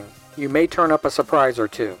everything. You may turn up a surprise or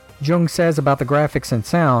two." Jung says about the graphics and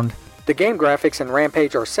sound, "The game graphics in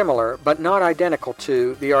Rampage are similar, but not identical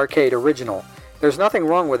to the arcade original. There's nothing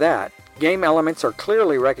wrong with that. Game elements are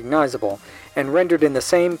clearly recognizable, and rendered in the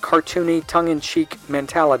same cartoony, tongue-in-cheek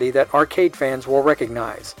mentality that arcade fans will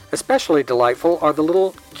recognize. Especially delightful are the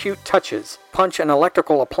little cute touches. Punch an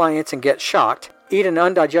electrical appliance and get shocked, eat an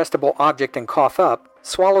undigestible object and cough up,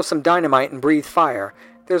 swallow some dynamite and breathe fire.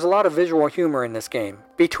 There's a lot of visual humor in this game.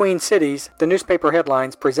 Between cities, the newspaper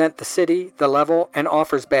headlines present the city, the level, and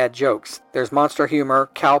offers bad jokes. There's monster humor,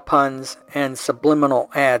 cow puns, and subliminal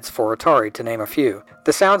ads for Atari, to name a few.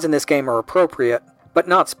 The sounds in this game are appropriate, but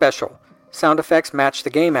not special. Sound effects match the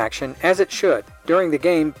game action, as it should. During the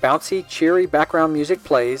game, bouncy, cheery background music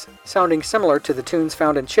plays, sounding similar to the tunes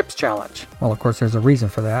found in Chip's Challenge. Well, of course, there's a reason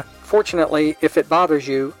for that. Fortunately, if it bothers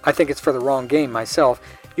you, I think it's for the wrong game myself,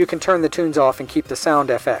 you can turn the tunes off and keep the sound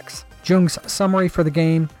FX. Jung's summary for the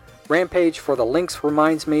game: Rampage for the Lynx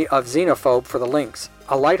reminds me of Xenophobe for the Lynx.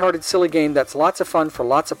 A lighthearted, silly game that's lots of fun for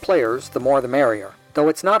lots of players, the more the merrier. Though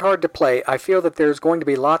it's not hard to play, I feel that there's going to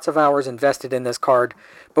be lots of hours invested in this card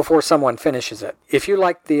before someone finishes it. If you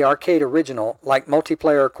like the arcade original, like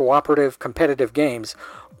multiplayer, cooperative, competitive games,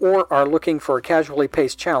 or are looking for a casually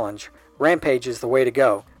paced challenge, Rampage is the way to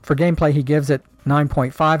go. For gameplay, he gives it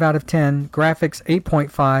 9.5 out of 10, graphics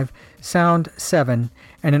 8.5, sound 7,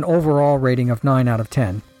 and an overall rating of 9 out of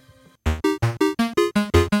 10.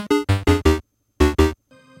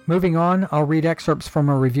 Moving on, I'll read excerpts from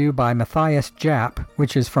a review by Matthias Japp,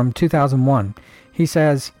 which is from 2001. He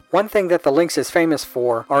says, "One thing that the Lynx is famous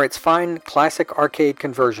for are its fine classic arcade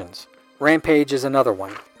conversions. Rampage is another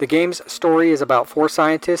one. The game's story is about 4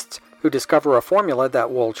 scientists who discover a formula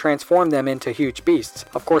that will transform them into huge beasts.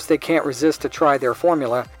 Of course, they can't resist to try their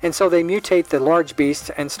formula, and so they mutate the large beasts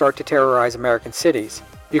and start to terrorize American cities.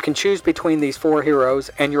 You can choose between these 4 heroes,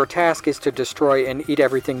 and your task is to destroy and eat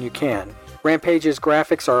everything you can. Rampage's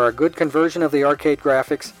graphics are a good conversion of the arcade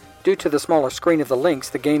graphics. Due to the smaller screen of the Lynx,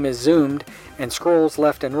 the game is zoomed and scrolls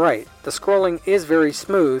left and right. The scrolling is very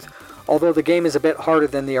smooth, although the game is a bit harder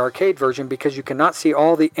than the arcade version because you cannot see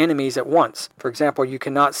all the enemies at once. For example, you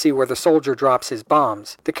cannot see where the soldier drops his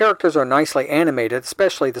bombs. The characters are nicely animated,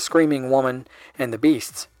 especially the screaming woman and the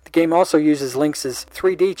beasts. The game also uses Lynx's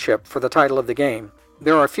 3D chip for the title of the game.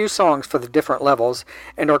 There are a few songs for the different levels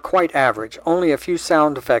and are quite average. Only a few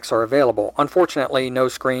sound effects are available. Unfortunately, no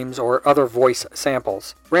screams or other voice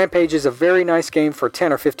samples. Rampage is a very nice game for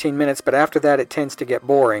 10 or 15 minutes, but after that it tends to get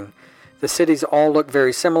boring. The cities all look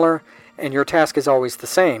very similar, and your task is always the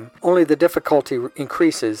same. Only the difficulty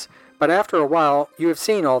increases. But after a while, you have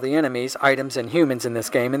seen all the enemies, items, and humans in this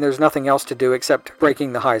game, and there's nothing else to do except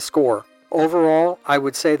breaking the high score. Overall, I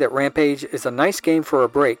would say that Rampage is a nice game for a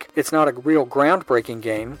break. It's not a real groundbreaking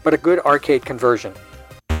game, but a good arcade conversion.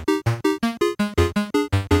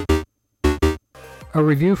 A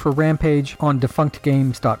review for Rampage on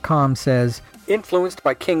defunctgames.com says, "Influenced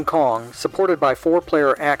by King Kong, supported by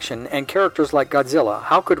 4-player action, and characters like Godzilla,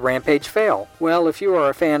 how could Rampage fail? Well, if you are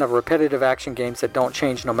a fan of repetitive action games that don't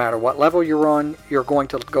change no matter what level you're on, you're going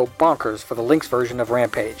to go bonkers for the Lynx version of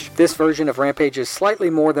Rampage. This version of Rampage is slightly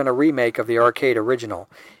more than a remake of the arcade original.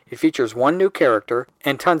 It features 1 new character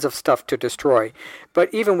and tons of stuff to destroy, but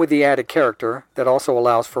even with the added character, that also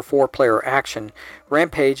allows for 4-player action,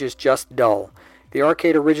 Rampage is just dull. The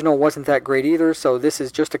arcade original wasn't that great either, so this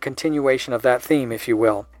is just a continuation of that theme, if you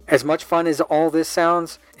will. As much fun as all this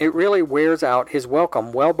sounds, it really wears out his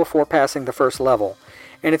welcome well before passing the first level,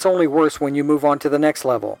 and it's only worse when you move on to the next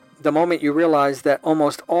level. The moment you realize that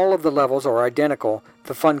almost all of the levels are identical,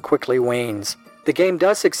 the fun quickly wanes. The game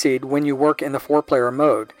does succeed when you work in the 4-player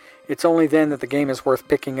mode. It's only then that the game is worth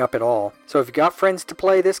picking up at all. So if you've got friends to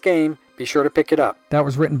play this game, be sure to pick it up." That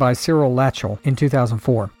was written by Cyril Latchel in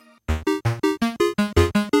 2004.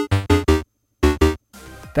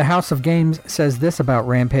 The House of Games says this about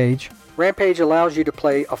Rampage: Rampage allows you to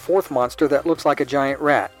play a fourth monster that looks like a giant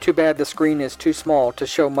rat. Too bad the screen is too small to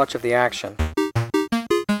show much of the action.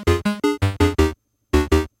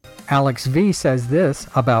 Alex V says this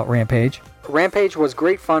about Rampage. Rampage was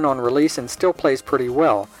great fun on release and still plays pretty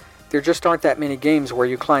well. There just aren't that many games where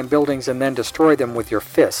you climb buildings and then destroy them with your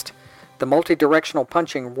fist. The multi-directional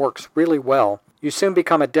punching works really well. You soon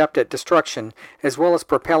become adept at destruction, as well as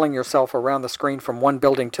propelling yourself around the screen from one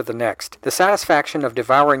building to the next. The satisfaction of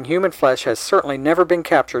devouring human flesh has certainly never been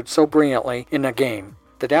captured so brilliantly in a game.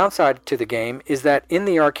 The downside to the game is that in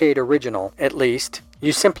the arcade original, at least,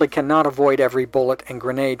 you simply cannot avoid every bullet and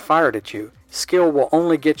grenade fired at you. Skill will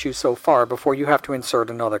only get you so far before you have to insert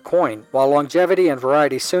another coin. While longevity and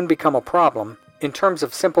variety soon become a problem, in terms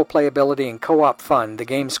of simple playability and co-op fun, the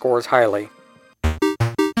game scores highly.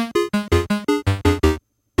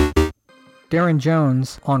 Darren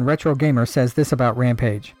Jones on Retro Gamer says this about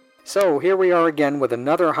Rampage. So here we are again with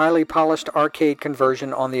another highly polished arcade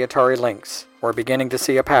conversion on the Atari Lynx. We're beginning to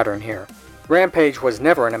see a pattern here. Rampage was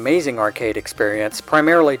never an amazing arcade experience,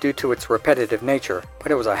 primarily due to its repetitive nature,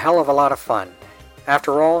 but it was a hell of a lot of fun.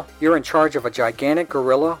 After all, you're in charge of a gigantic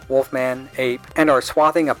gorilla, wolfman, ape, and are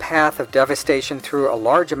swathing a path of devastation through a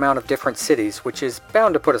large amount of different cities, which is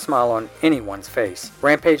bound to put a smile on anyone's face.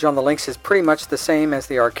 Rampage on the Lynx is pretty much the same as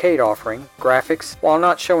the arcade offering. Graphics, while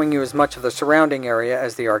not showing you as much of the surrounding area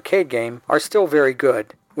as the arcade game, are still very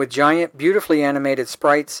good, with giant, beautifully animated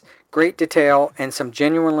sprites, great detail, and some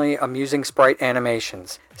genuinely amusing sprite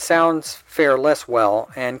animations. Sounds fare less well,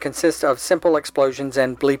 and consist of simple explosions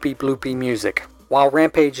and bleepy bloopy music. While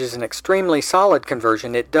Rampage is an extremely solid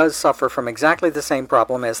conversion, it does suffer from exactly the same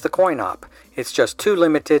problem as the coin-op. It's just too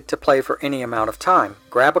limited to play for any amount of time.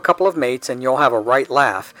 Grab a couple of mates and you'll have a right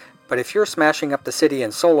laugh, but if you're smashing up the city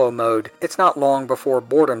in solo mode, it's not long before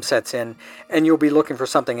boredom sets in and you'll be looking for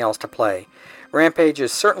something else to play. Rampage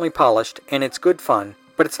is certainly polished and it's good fun,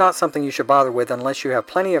 but it's not something you should bother with unless you have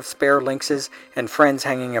plenty of spare Lynxes and friends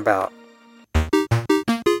hanging about.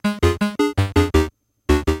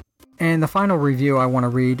 And the final review I want to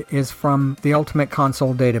read is from the Ultimate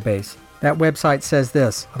Console Database. That website says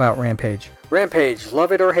this about Rampage. Rampage,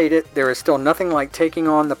 love it or hate it, there is still nothing like taking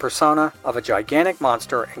on the persona of a gigantic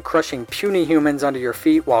monster and crushing puny humans under your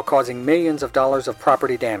feet while causing millions of dollars of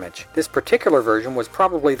property damage. This particular version was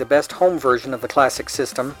probably the best home version of the classic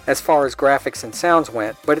system as far as graphics and sounds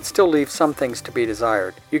went, but it still leaves some things to be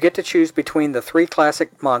desired. You get to choose between the three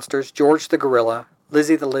classic monsters, George the Gorilla,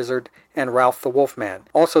 Lizzie the Lizard, and Ralph the Wolfman.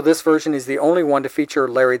 Also, this version is the only one to feature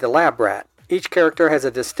Larry the Lab Rat. Each character has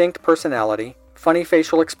a distinct personality, funny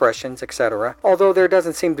facial expressions, etc., although there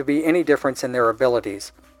doesn't seem to be any difference in their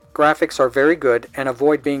abilities. Graphics are very good and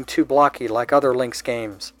avoid being too blocky like other Lynx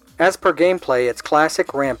games. As per gameplay, it's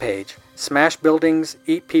classic Rampage. Smash buildings,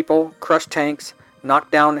 eat people, crush tanks,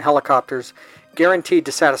 knock down helicopters, guaranteed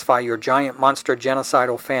to satisfy your giant monster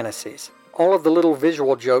genocidal fantasies. All of the little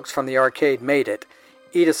visual jokes from the arcade made it.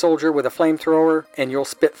 Eat a soldier with a flamethrower and you'll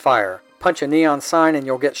spit fire. Punch a neon sign and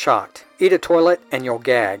you'll get shocked. Eat a toilet and you'll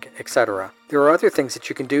gag, etc. There are other things that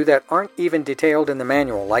you can do that aren't even detailed in the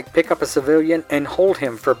manual, like pick up a civilian and hold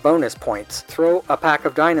him for bonus points, throw a pack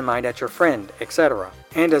of dynamite at your friend, etc.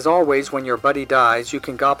 And as always, when your buddy dies, you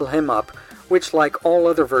can gobble him up, which, like all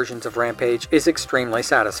other versions of Rampage, is extremely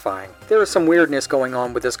satisfying. There is some weirdness going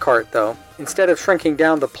on with this cart, though. Instead of shrinking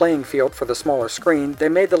down the playing field for the smaller screen, they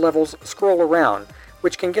made the levels scroll around,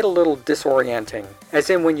 which can get a little disorienting. As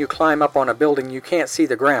in when you climb up on a building you can't see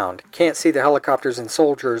the ground, can't see the helicopters and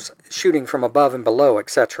soldiers shooting from above and below,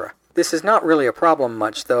 etc. This is not really a problem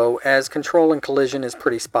much though, as control and collision is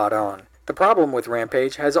pretty spot on. The problem with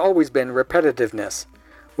Rampage has always been repetitiveness,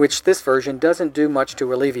 which this version doesn't do much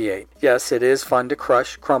to alleviate. Yes, it is fun to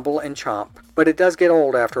crush, crumble, and chomp, but it does get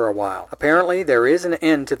old after a while. Apparently, there is an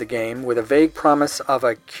end to the game with a vague promise of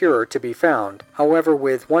a cure to be found. However,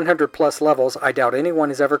 with 100 plus levels, I doubt anyone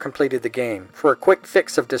has ever completed the game. For a quick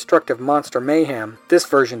fix of destructive monster mayhem, this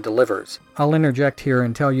version delivers. I'll interject here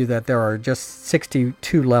and tell you that there are just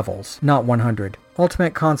 62 levels, not 100.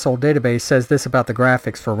 Ultimate Console Database says this about the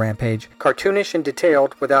graphics for Rampage. Cartoonish and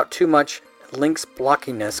detailed without too much Lynx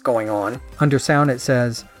blockiness going on. Under sound it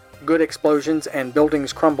says, good explosions and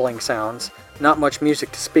buildings crumbling sounds, not much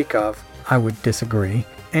music to speak of. I would disagree.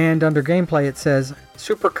 And under gameplay it says,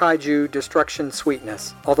 Super Kaiju Destruction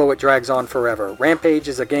Sweetness, although it drags on forever. Rampage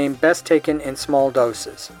is a game best taken in small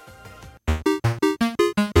doses.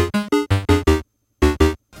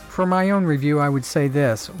 For my own review I would say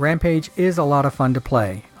this, Rampage is a lot of fun to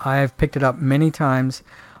play. I have picked it up many times.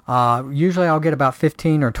 Usually I'll get about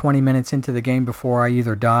 15 or 20 minutes into the game before I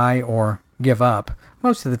either die or give up.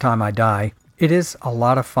 Most of the time I die. It is a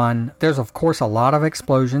lot of fun. There's of course a lot of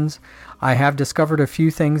explosions. I have discovered a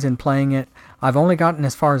few things in playing it. I've only gotten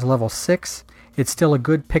as far as level 6. It's still a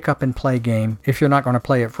good pick up and play game if you're not going to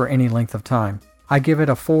play it for any length of time. I give it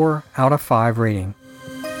a 4 out of 5 rating.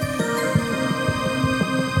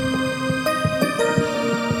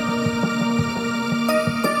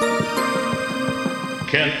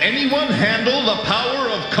 Can anyone handle the power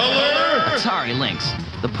of color? Atari Lynx,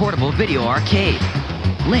 the portable video arcade.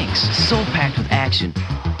 Lynx, so packed with action,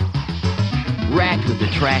 racked with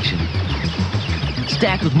attraction,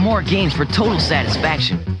 stacked with more games for total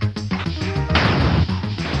satisfaction.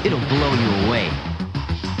 It'll blow you away.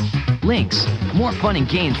 Lynx, more fun and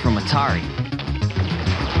games from Atari.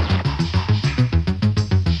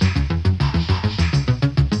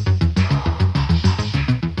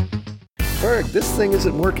 Berg, this thing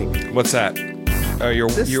isn't working. What's that? Oh, you're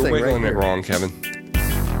wiggling right it wrong, Kevin.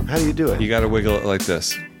 How do you do it? You gotta wiggle it like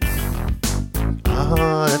this.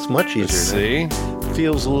 Ah, that's much easier. See?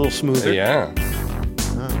 Feels a little smoother. Yeah.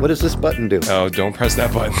 What does this button do? Oh, don't press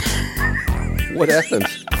that button. What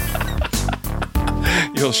happens?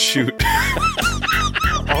 You'll shoot.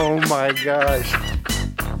 Oh my gosh.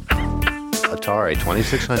 Atari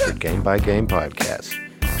 2600 Game by Game Podcast.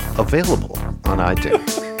 Available on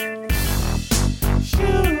iTunes.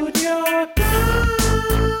 Shoot your gun.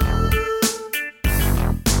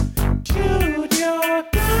 Shoot your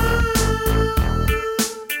gun.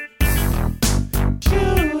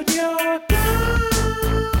 Shoot your gun.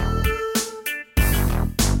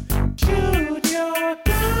 Shoot your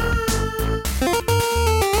gun.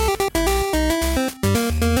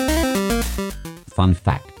 Fun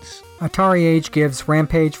facts. Atari Age gives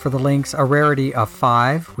Rampage for the Lynx a rarity of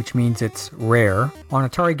 5, which means it's rare. On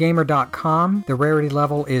AtariGamer.com, the rarity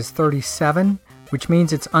level is 37, which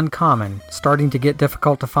means it's uncommon, starting to get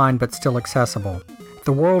difficult to find but still accessible.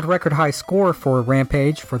 The world record high score for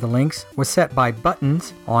Rampage for the Lynx was set by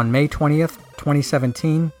Buttons on May 20th,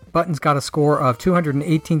 2017. Buttons got a score of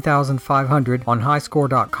 218,500 on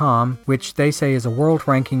highscore.com, which they say is a world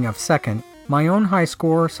ranking of 2nd. My own high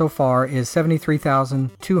score so far is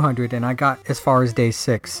 73,200 and I got as far as day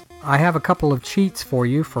 6. I have a couple of cheats for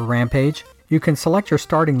you for Rampage. You can select your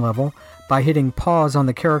starting level by hitting pause on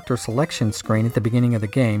the character selection screen at the beginning of the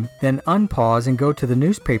game, then unpause and go to the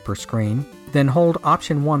newspaper screen, then hold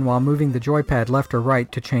option 1 while moving the joypad left or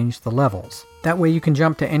right to change the levels. That way you can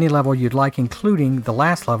jump to any level you'd like, including the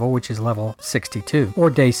last level, which is level 62, or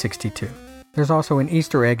day 62. There's also an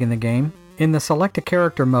Easter egg in the game. In the Select a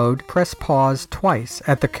Character mode, press pause twice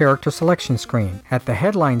at the character selection screen. At the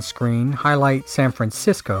headline screen, highlight San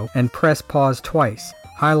Francisco and press pause twice.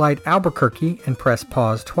 Highlight Albuquerque and press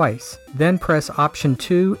pause twice. Then press option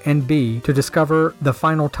 2 and B to discover the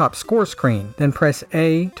final top score screen. Then press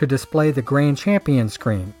A to display the Grand Champion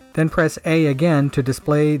screen. Then press A again to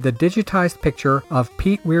display the digitized picture of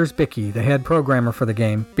Pete Wiersbicki, the head programmer for the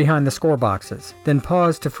game, behind the score boxes. Then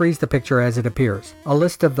pause to freeze the picture as it appears. A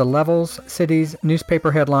list of the levels, cities,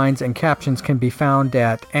 newspaper headlines, and captions can be found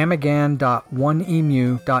at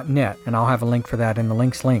amigan.oneemu.net, and I'll have a link for that in the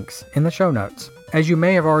links in the show notes. As you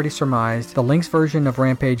may have already surmised, the Lynx version of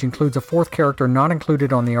Rampage includes a 4th character not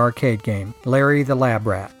included on the arcade game, Larry the Lab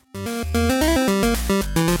Rat.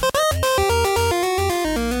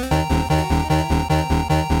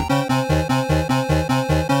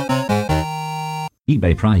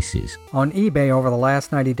 eBay prices. On eBay over the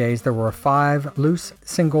last 90 days, there were 5 loose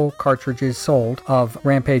single cartridges sold of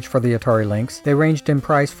Rampage for the Atari Lynx. They ranged in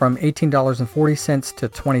price from $18.40 to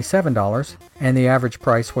 $27, and the average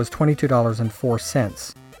price was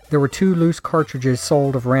 $22.04. There were 2 loose cartridges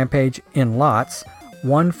sold of Rampage in lots,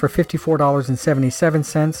 one for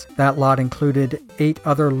 $54.77. That lot included 8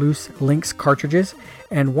 other loose Lynx cartridges,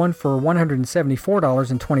 and one for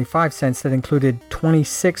 $174.25 that included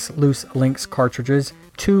 26 loose Lynx cartridges,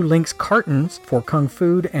 2 Lynx cartons for Kung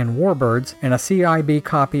Fu and Warbirds, and a CIB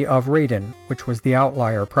copy of Raiden, which was the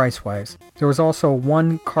outlier price-wise. There was also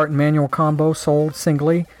 1 carton manual combo sold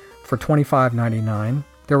singly for $25.99.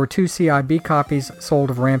 There were 2 CIB copies sold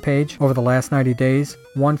of Rampage over the last 90 days,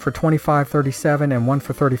 one for $25.37 and one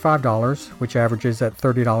for $35, which averages at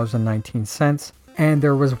 $30.19. And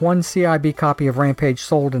there was 1 CIB copy of Rampage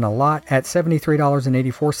sold in a lot at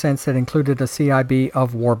 $73.84 that included a CIB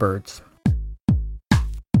of Warbirds.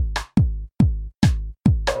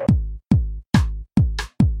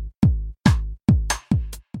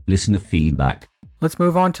 Listener feedback. Let's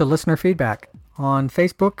move on to listener feedback. On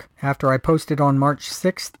Facebook, after I posted on March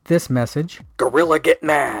 6th this message, Gorilla get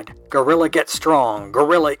mad, Gorilla get strong,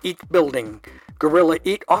 Gorilla eat building, Gorilla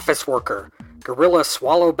eat office worker, Gorilla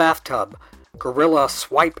swallow bathtub, Gorilla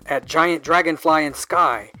swipe at giant dragonfly in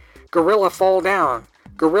sky, Gorilla fall down.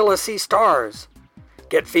 Gorilla see stars.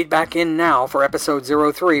 Get feedback in now for episode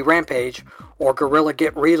 03, Rampage, or Gorilla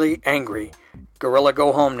get really angry. Gorilla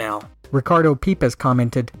go home now. Ricardo Peepus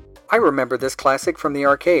commented, I remember this classic from the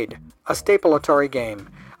arcade, a staple Atari game.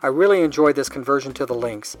 I really enjoy this conversion to the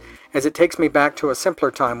Lynx, as it takes me back to a simpler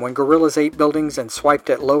time when gorillas ate buildings and swiped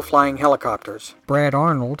at low-flying helicopters. Brad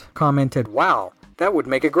Arnold commented, wow, that would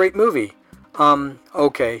make a great movie.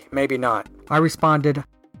 Okay, maybe not. I responded,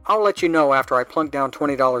 I'll let you know after I plunk down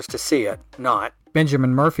 $20 to see it. Not.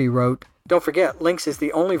 Benjamin Murphy wrote, don't forget, Lynx is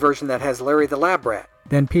the only version that has Larry the Lab Rat.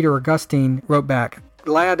 Then Peter Augustine wrote back,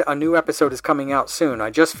 glad a new episode is coming out soon. I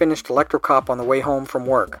just finished Electrocop on the way home from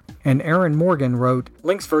work. And Aaron Morgan wrote,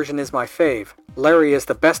 Lynx version is my fave. Larry is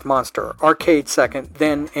the best monster. Arcade second,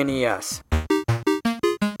 then NES.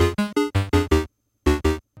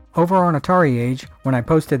 Over on Atari Age, when I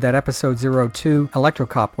posted that episode 02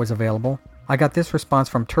 Electrocop was available, I got this response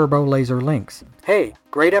from Turbo Laser Lynx. Hey,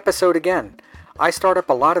 great episode again. I start up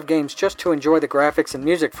a lot of games just to enjoy the graphics and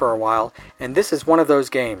music for a while, and this is one of those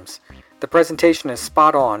games. The presentation is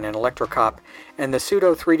spot on in Electrocop, and the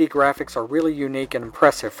pseudo 3D graphics are really unique and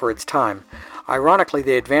impressive for its time. Ironically,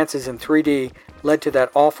 the advances in 3D led to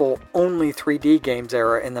that awful only 3D games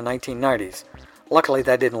era in the 1990s. Luckily,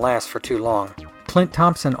 that didn't last for too long. Clint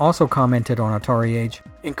Thompson also commented on Atari Age,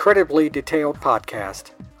 incredibly detailed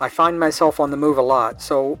podcast. I find myself on the move a lot,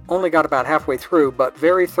 so only got about halfway through, but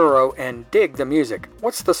very thorough and dig the music.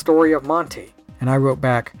 What's the story of Monty? And I wrote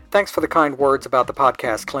back, thanks for the kind words about the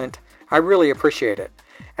podcast, Clint. I really appreciate it.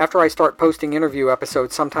 After I start posting interview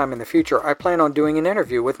episodes sometime in the future, I plan on doing an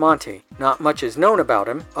interview with Monty. Not much is known about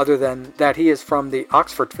him, other than that he is from the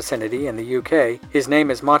Oxford vicinity in the UK, his name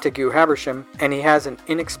is Montague Habersham, and he has an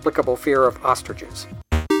inexplicable fear of ostriches.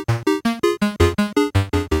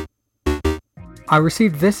 I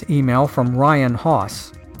received this email from Ryan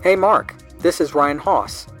Hoss. Hey Mark, this is Ryan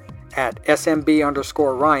Hoss, at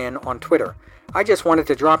SMB_Ryan on Twitter. I just wanted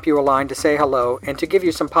to drop you a line to say hello and to give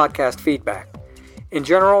you some podcast feedback. In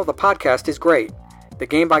general, the podcast is great. The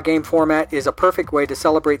game-by-game format is a perfect way to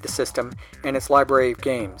celebrate the system and its library of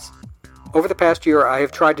games. Over the past year, I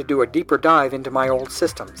have tried to do a deeper dive into my old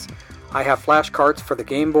systems. I have flashcards for the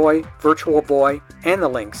Game Boy, Virtual Boy, and the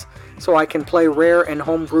Lynx, so I can play rare and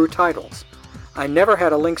homebrew titles. I never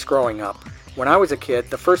had a Lynx growing up. When I was a kid,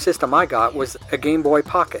 the first system I got was a Game Boy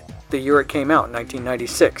Pocket, the year it came out,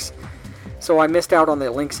 1996. So I missed out on the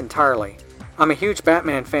Lynx entirely. I'm a huge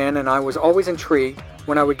Batman fan, and I was always intrigued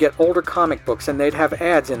when I would get older comic books and they'd have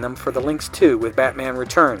ads in them for the Lynx 2 with Batman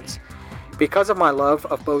Returns. Because of my love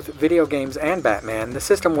of both video games and Batman, the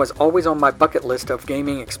system was always on my bucket list of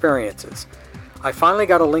gaming experiences. I finally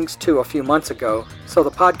got a Lynx 2 a few months ago, so the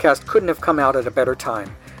podcast couldn't have come out at a better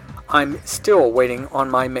time. I'm still waiting on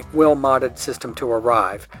my McWill modded system to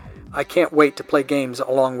arrive. I can't wait to play games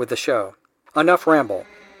along with the show. Enough ramble.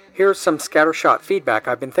 Here's some scattershot feedback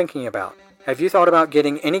I've been thinking about. Have you thought about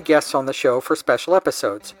getting any guests on the show for special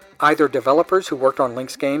episodes? Either developers who worked on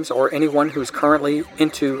Lynx games or anyone who's currently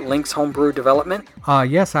into Lynx homebrew development?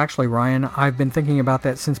 Yes, actually, Ryan. I've been thinking about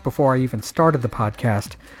that since before I even started the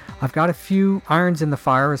podcast. I've got a few irons in the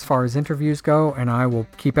fire as far as interviews go, and I will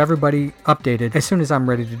keep everybody updated as soon as I'm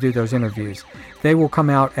ready to do those interviews. They will come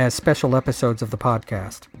out as special episodes of the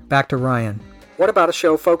podcast. Back to Ryan. What about a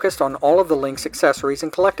show focused on all of the Lynx accessories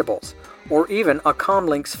and collectibles? Or even a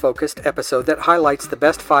ComLynx focused episode that highlights the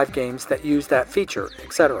best 5 games that use that feature,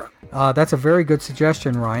 etc. That's a very good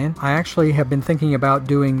suggestion, Ryan. I actually have been thinking about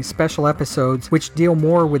doing special episodes which deal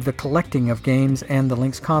more with the collecting of games and the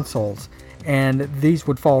Lynx consoles, and these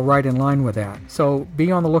would fall right in line with that. So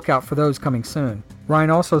be on the lookout for those coming soon. Ryan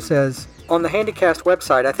also says, on the Handycast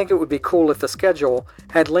website, I think it would be cool if the schedule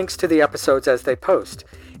had links to the episodes as they post,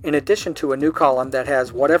 in addition to a new column that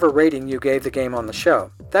has whatever rating you gave the game on the show.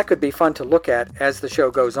 That could be fun to look at as the show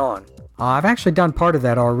goes on. I've actually done part of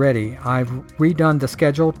that already. I've redone the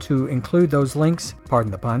schedule to include those links,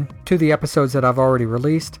 pardon the pun, to the episodes that I've already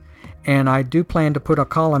released, and I do plan to put a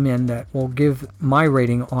column in that will give my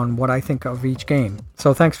rating on what I think of each game.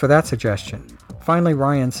 So thanks for that suggestion. Finally,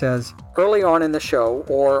 Ryan says, early on in the show,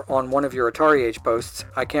 or on one of your Atari Age posts,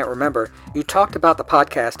 I can't remember, you talked about the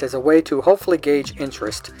podcast as a way to hopefully gauge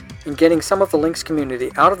interest in getting some of the Lynx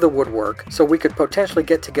community out of the woodwork so we could potentially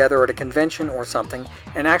get together at a convention or something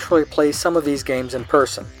and actually play some of these games in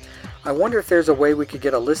person. I wonder if there's a way we could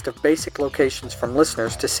get a list of basic locations from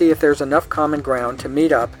listeners to see if there's enough common ground to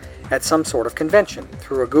meet up at some sort of convention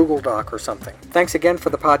through a Google Doc or something. Thanks again for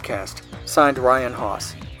the podcast. Signed, Ryan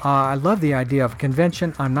Hoss. I love the idea of a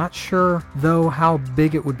convention. I'm not sure, though, how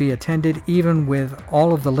big it would be attended, even with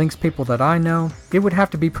all of the Lynx people that I know. It would have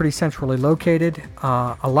to be pretty centrally located.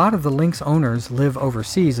 A lot of the Lynx owners live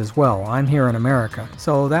overseas as well. I'm here in America,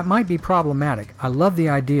 so that might be problematic. I love the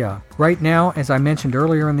idea. Right now, as I mentioned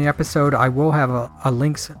earlier in the episode, I will have a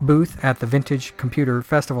Lynx booth at the Vintage Computer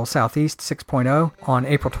Festival Southeast 6.0 on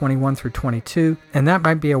April 21 through 22, and that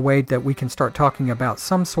might be a way that we can start talking about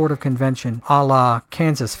some sort of convention a la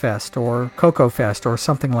Kansas Fest or Cocoa Fest or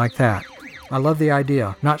something like that. I love the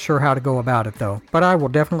idea. Not sure how to go about it though, but I will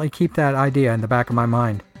definitely keep that idea in the back of my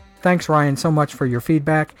mind. Thanks, Ryan, so much for your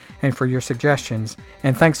feedback and for your suggestions,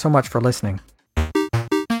 and thanks so much for listening.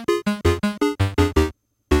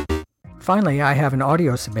 Finally, I have an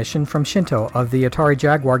audio submission from Shinto of the Atari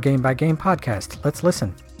Jaguar Game by Game podcast. Let's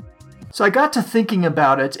listen. So I got to thinking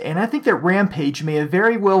about it, and I think that Rampage may have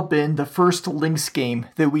very well been the first Lynx game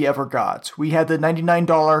that we ever got. We had the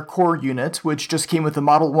 $99 core unit, which just came with the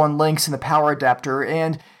Model 1 Lynx and the power adapter,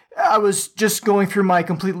 and I was just going through my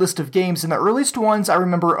complete list of games, and the earliest ones I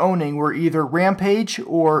remember owning were either Rampage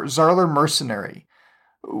or Zarler Mercenary.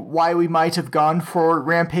 Why we might have gone for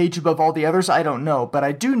Rampage above all the others, I don't know, but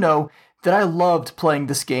I do know that I loved playing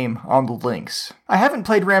this game on the Lynx. I haven't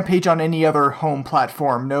played Rampage on any other home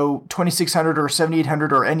platform, no 2600 or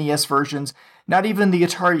 7800 or NES versions, not even the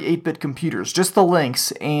Atari 8-bit computers, just the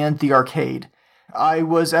Lynx and the arcade. I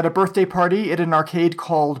was at a birthday party at an arcade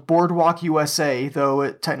called Boardwalk USA, though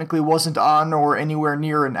it technically wasn't on or anywhere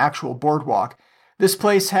near an actual boardwalk. This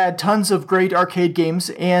place had tons of great arcade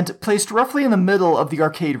games, and placed roughly in the middle of the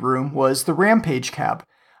arcade room was the Rampage cab.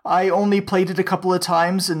 I only played it a couple of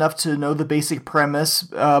times, enough to know the basic premise,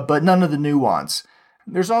 but none of the nuance.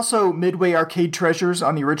 There's also Midway Arcade Treasures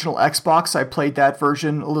on the original Xbox. I played that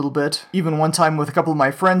version a little bit, even one time with a couple of my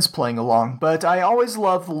friends playing along, but I always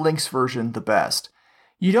love the Lynx version the best.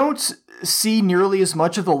 You don't see nearly as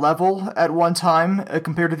much of the level at one time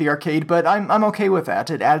compared to the arcade, but I'm okay with that.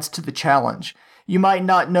 It adds to the challenge. You might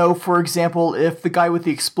not know, for example, if the guy with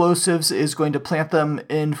the explosives is going to plant them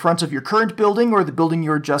in front of your current building or the building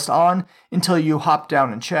you're just on until you hop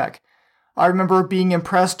down and check. I remember being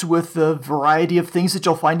impressed with the variety of things that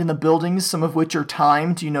you'll find in the buildings, some of which are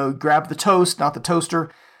timed. Grab the toast, not the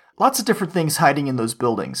toaster. Lots of different things hiding in those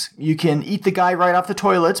buildings. You can eat the guy right off the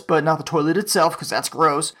toilet, but not the toilet itself, because that's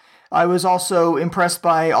gross. I was also impressed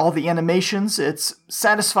by all the animations. It's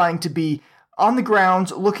satisfying to be on the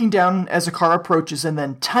ground, looking down as a car approaches, and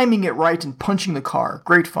then timing it right and punching the car.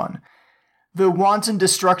 Great fun. The wanton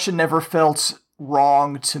destruction never felt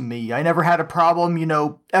wrong to me. I never had a problem,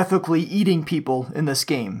 ethically eating people in this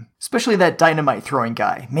game. Especially that dynamite throwing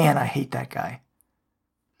guy. Man, I hate that guy.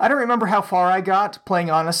 I don't remember how far I got,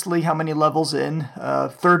 playing honestly, how many levels in.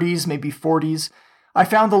 30s, maybe 40s. I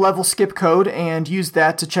found the level skip code and used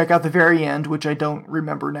that to check out the very end, which I don't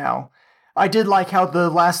remember now. I did like how the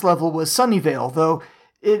last level was Sunnyvale, though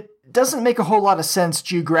it doesn't make a whole lot of sense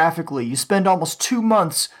geographically. You spend almost 2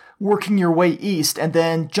 months working your way east and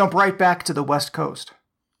then jump right back to the west coast.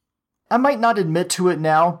 I might not admit to it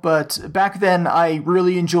now, but back then I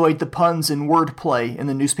really enjoyed the puns and wordplay in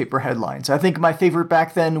the newspaper headlines. I think my favorite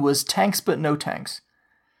back then was Tanks But No Tanks.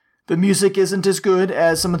 The music isn't as good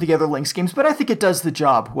as some of the other Lynx games, but I think it does the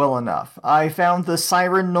job well enough. I found the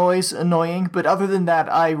siren noise annoying, but other than that,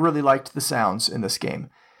 I really liked the sounds in this game.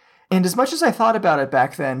 And as much as I thought about it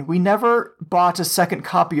back then, we never bought a second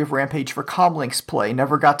copy of Rampage for Comlink's play,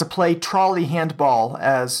 never got to play trolley handball,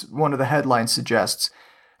 as one of the headlines suggests.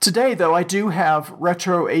 Today, though, I do have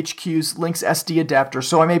Retro HQ's Lynx SD adapter,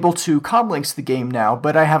 so I'm able to Comlinks the game now,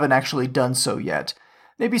 but I haven't actually done so yet.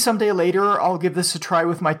 Maybe someday later I'll give this a try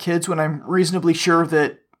with my kids when I'm reasonably sure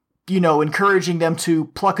that, encouraging them to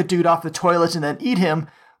pluck a dude off the toilet and then eat him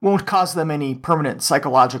won't cause them any permanent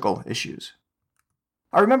psychological issues.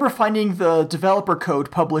 I remember finding the developer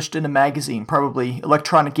code published in a magazine, probably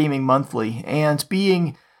Electronic Gaming Monthly, and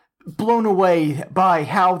being blown away by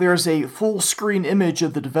how there's a full-screen image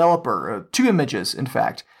of the developer, 2 images, in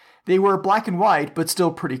fact. They were black and white, but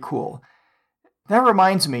still pretty cool. That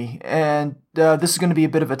reminds me, and this is going to be a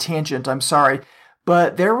bit of a tangent, I'm sorry,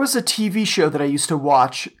 but there was a TV show that I used to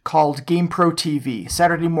watch called GamePro TV,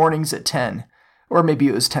 Saturday mornings at 10, or maybe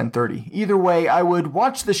it was 10:30. Either way, I would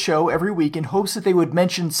watch the show every week in hopes that they would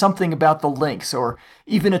mention something about the Lynx, or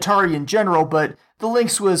even Atari in general, but the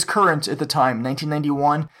Lynx was current at the time,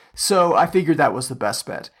 1991, so I figured that was the best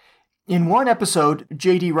bet. In one episode,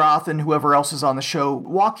 J.D. Roth and whoever else is on the show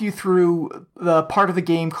walk you through the part of the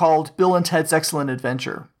game called Bill and Ted's Excellent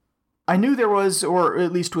Adventure. I knew there was, or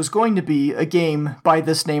at least was going to be, a game by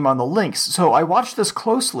this name on the Lynx, so I watched this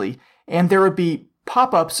closely, and there would be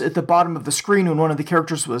pop-ups at the bottom of the screen when one of the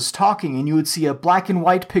characters was talking, and you would see a black and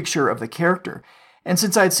white picture of the character. And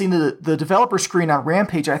since I'd seen the developer screen on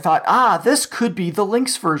Rampage, I thought, this could be the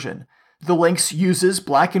Lynx version. The Lynx uses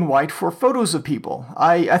black and white for photos of people.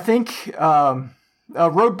 I think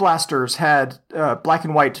Road Blasters had black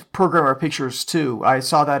and white programmer pictures too. I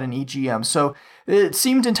saw that in EGM. So it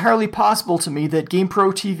seemed entirely possible to me that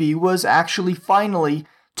GamePro TV was actually finally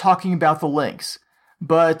talking about the Lynx.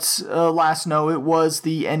 But alas, no, it was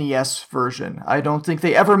the NES version. I don't think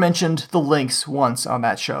they ever mentioned the Lynx once on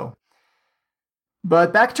that show.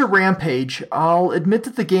 But back to Rampage, I'll admit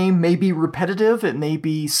that the game may be repetitive, it may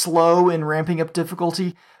be slow in ramping up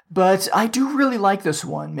difficulty, but I do really like this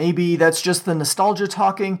one. Maybe that's just the nostalgia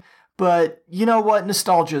talking, but you know what,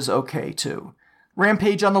 nostalgia's okay too.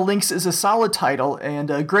 Rampage on the Lynx is a solid title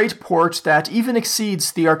and a great port that even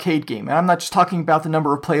exceeds the arcade game. And I'm not just talking about the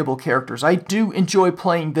number of playable characters. I do enjoy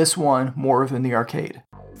playing this one more than the arcade.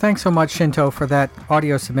 Thanks so much, Shinto, for that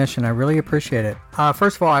audio submission. I really appreciate it.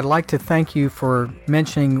 First of all, I'd like to thank you for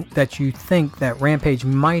mentioning that you think that Rampage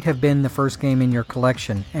might have been the first game in your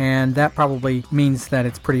collection, and that probably means that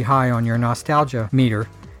it's pretty high on your nostalgia meter,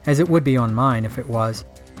 as it would be on mine if it was.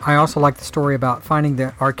 I also like the story about finding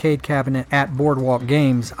the arcade cabinet at Boardwalk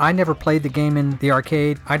Games. I never played the game in the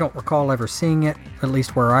arcade. I don't recall ever seeing it, at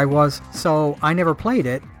least where I was. So I never played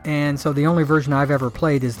it, and so the only version I've ever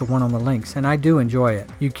played is the one on the Lynx, and I do enjoy it.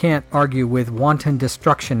 You can't argue with wanton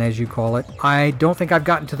destruction, as you call it. I don't think I've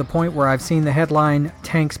gotten to the point where I've seen the headline,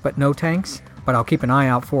 tanks but no tanks, but I'll keep an eye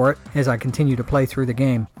out for it as I continue to play through the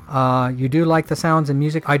game. You do like the sounds and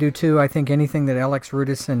music? I do too. I think anything that Alex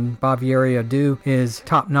Rudis and Bob Vieria do is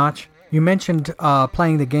top-notch. You mentioned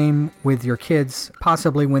playing the game with your kids,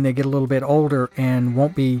 possibly when they get a little bit older and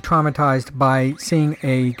won't be traumatized by seeing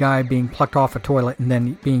a guy being plucked off a toilet and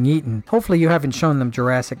then being eaten. Hopefully you haven't shown them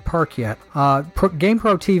Jurassic Park yet.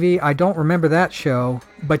 GamePro TV, I don't remember that show,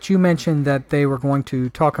 but you mentioned that they were going to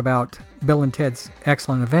talk about Bill and Ted's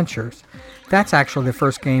Excellent Adventures. That's actually the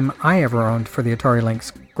first game I ever owned for the Atari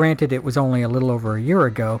Lynx. Granted, it was only a little over a year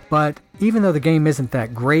ago, but even though the game isn't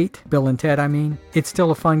that great, Bill and Ted, it's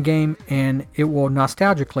still a fun game, and it will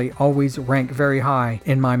nostalgically always rank very high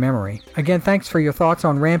in my memory. Again, thanks for your thoughts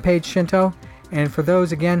on Rampage, Shinto. And for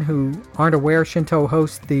those, again, who aren't aware, Shinto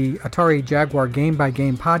hosts the Atari Jaguar Game by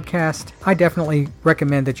Game podcast. I definitely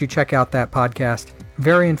recommend that you check out that podcast.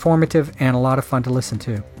 Very informative and a lot of fun to listen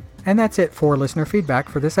to. And that's it for listener feedback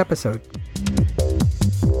for this episode.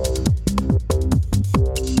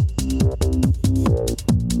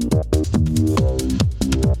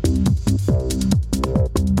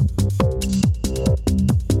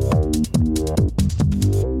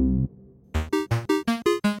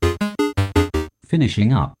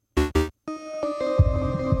 Finishing up.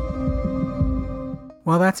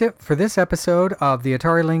 Well, that's it for this episode of the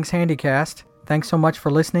Atari Lynx Handycast. Thanks so much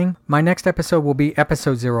for listening. My next episode will be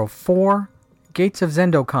episode 04, Gates of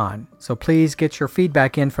Zendokon. So please get your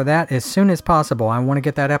feedback in for that as soon as possible. I want to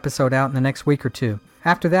get that episode out in the next week or two.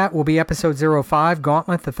 After that will be episode 05,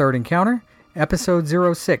 Gauntlet, the Third Encounter. Episode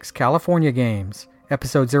 06, California Games.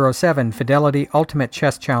 Episode 07, Fidelity Ultimate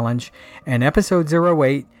Chess Challenge. And episode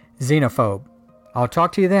 08, Xenophobe. I'll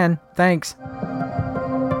talk to you then. Thanks.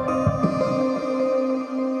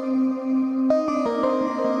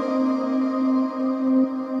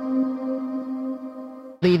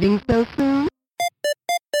 Leaving so soon?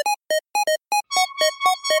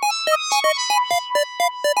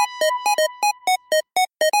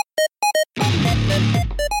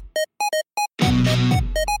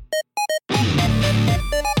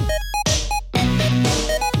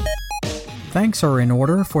 Thanks are in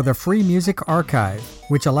order for the Free Music Archive,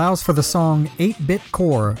 which allows for the song 8-Bit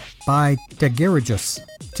Core by Degiragus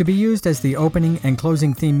to be used as the opening and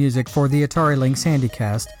closing theme music for the Atari Lynx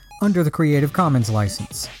Handycast under the Creative Commons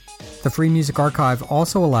license. The Free Music Archive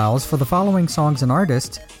also allows for the following songs and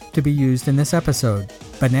artists to be used in this episode: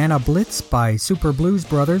 Banana Blitz by Super Blues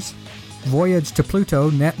Brothers, Voyage to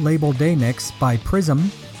Pluto Net Label Day Mix by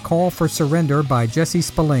Prism, Call for Surrender by Jesse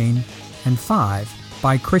Spillane, and 5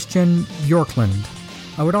 by Christian Bjorklund.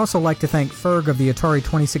 I would also like to thank Ferg of the Atari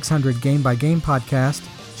 2600 Game by Game podcast,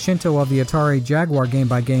 Shinto of the Atari Jaguar Game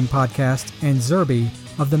by Game podcast, and Zerby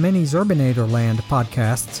of the many Zerbinator Land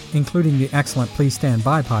podcasts, including the excellent Please Stand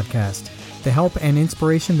By podcast. The help and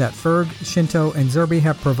inspiration that Ferg, Shinto, and Zerby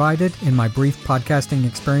have provided in my brief podcasting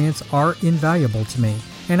experience are invaluable to me,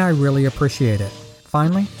 and I really appreciate it.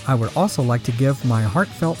 Finally, I would also like to give my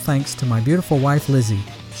heartfelt thanks to my beautiful wife Lizzie.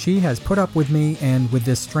 She has put up with me and with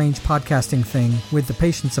this strange podcasting thing with the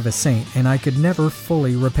patience of a saint, and I could never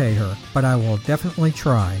fully repay her, but I will definitely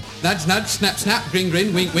try. Nudge, nudge, snap, snap, grin,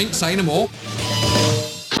 grin, wink, wink, say no more.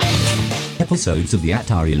 Episodes of the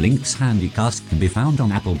Atari Lynx Handycast can be found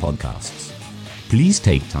on Apple Podcasts. Please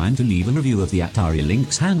take time to leave a review of the Atari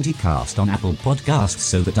Lynx Handycast on Apple Podcasts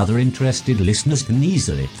so that other interested listeners can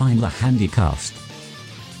easily find the Handycast.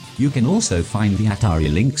 You can also find the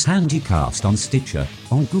Atari Lynx Handycast on Stitcher,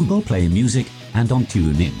 on Google Play Music, and on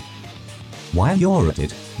TuneIn. While you're at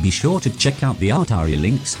it, be sure to check out the Atari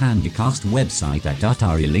Lynx Handycast website at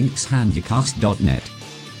atarilynxhandycast.net.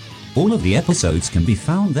 All of the episodes can be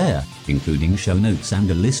found there, including show notes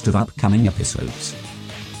and a list of upcoming episodes.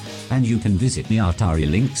 And you can visit the Atari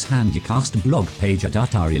Lynx Handycast blog page at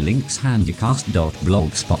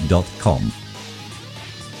atarilynxhandycast.blogspot.com.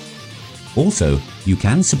 Also, you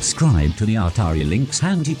can subscribe to the Atari Lynx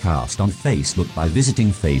Handycast on Facebook by visiting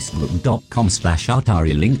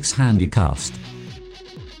facebook.com/Atari Lynx Handycast.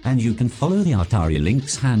 And you can follow the Atari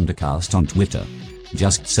Lynx Handycast on Twitter.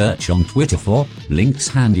 Just search on Twitter for Lynx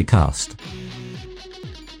Handycast.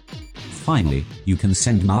 Finally, you can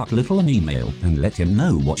send Mark Little an email and let him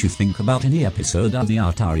know what you think about any episode of the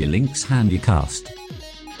Atari Lynx Handycast.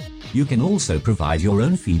 You can also provide your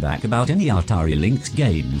own feedback about any Atari Lynx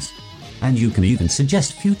games. And you can even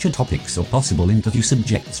suggest future topics or possible interview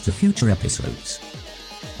subjects for future episodes.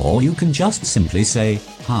 Or you can just simply say,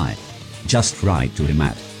 hi. Just write to him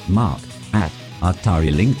at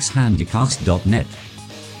mark@atarilynxhandycast.net.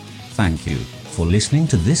 Thank you for listening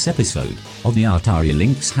to this episode of the Atari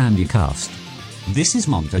Lynx Handycast. This is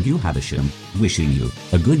Montague Havisham, wishing you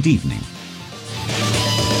a good evening.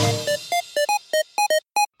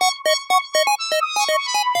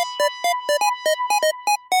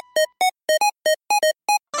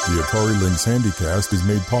 The Atari Lynx Handycast is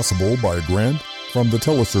made possible by a grant from the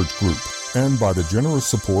Telesearch Group and by the generous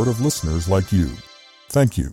support of listeners like you. Thank you.